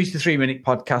 2 to 3 minute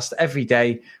podcast every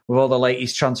day with all the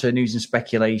latest transfer news and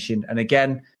speculation. And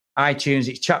again, iTunes,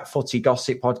 it's Chat Footy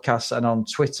Gossip Podcast, and on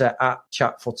Twitter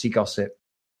 @ChatFooty Gossip.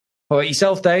 How about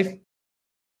yourself, Dave?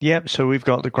 Yep, so we've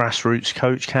got the Grassroots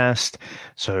Coachcast,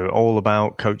 so all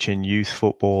about coaching youth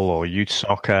football or youth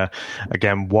soccer.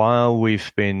 Again, while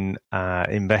we've been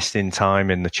investing time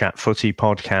in the Chat Footy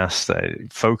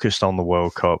podcast, focused on the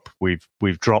World Cup, we've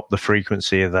dropped the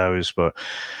frequency of those, but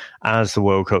as the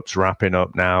World Cup's wrapping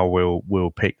up now,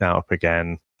 we'll pick that up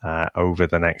again over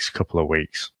the next couple of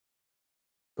weeks.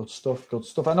 Good stuff.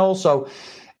 And also,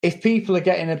 if people are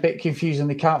getting a bit confused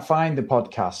and they can't find the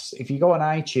podcasts, if you go on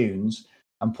iTunes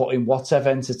and put in Whatever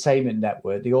Entertainment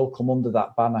Network, they all come under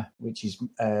that banner, which is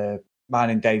mine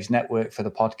and Dave's network for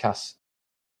the podcast.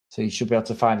 So you should be able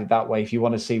to find it that way if you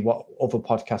want to see what other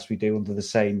podcasts we do under the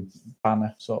same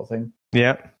banner sort of thing.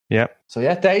 Yeah. So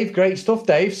yeah, Dave, great stuff,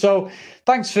 Dave. So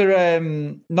thanks for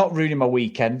not ruining my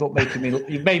weekend, but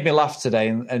you've made me laugh today.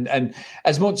 And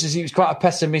as much as it was quite a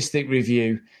pessimistic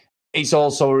review, it's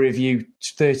also a review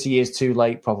 30 years too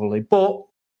late, probably. But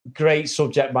great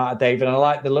subject matter, David. And I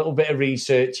like the little bit of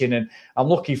researching, and I'm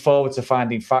looking forward to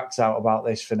finding facts out about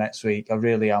this for next week. I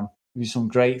really am. There's some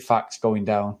great facts going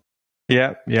down.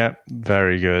 Yeah,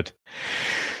 very good.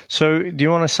 So do you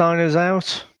want to sign us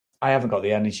out? I haven't got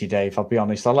the energy, Dave. I'll be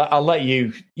honest. I'll let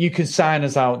you. You can sign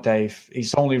us out, Dave.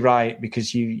 It's only right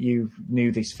because you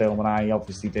knew this film and I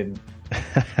obviously didn't.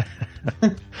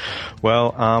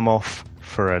 Well, I'm off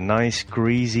for a nice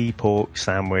greasy pork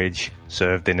sandwich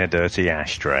served in a dirty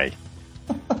ashtray.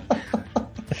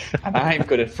 And I'm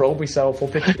going to throw myself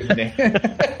up a chimney.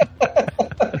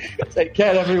 Take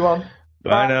care, everyone.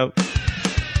 Bye now.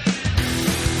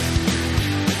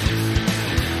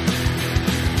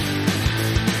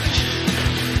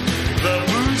 The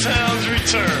Booze Hounds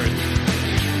return.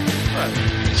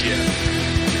 Yeah.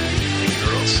 Hey,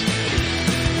 girls.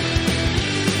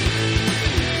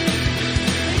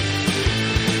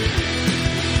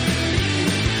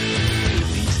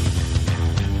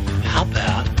 How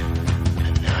about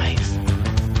a nice,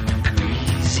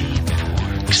 greasy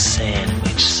pork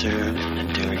sandwich served in a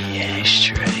dirty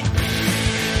ashtray?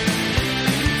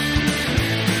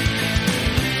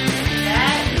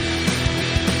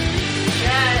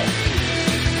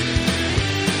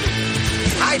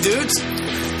 Hi, dudes.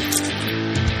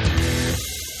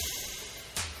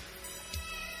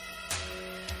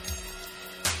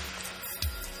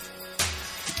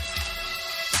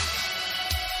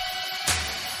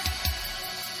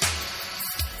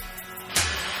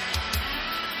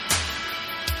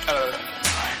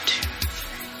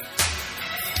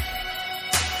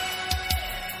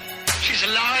 She's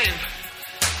alive!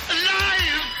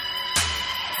 Alive!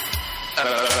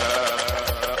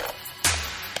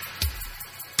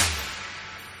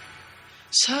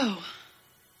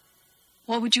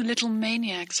 What would you little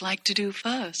maniacs like to do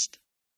first?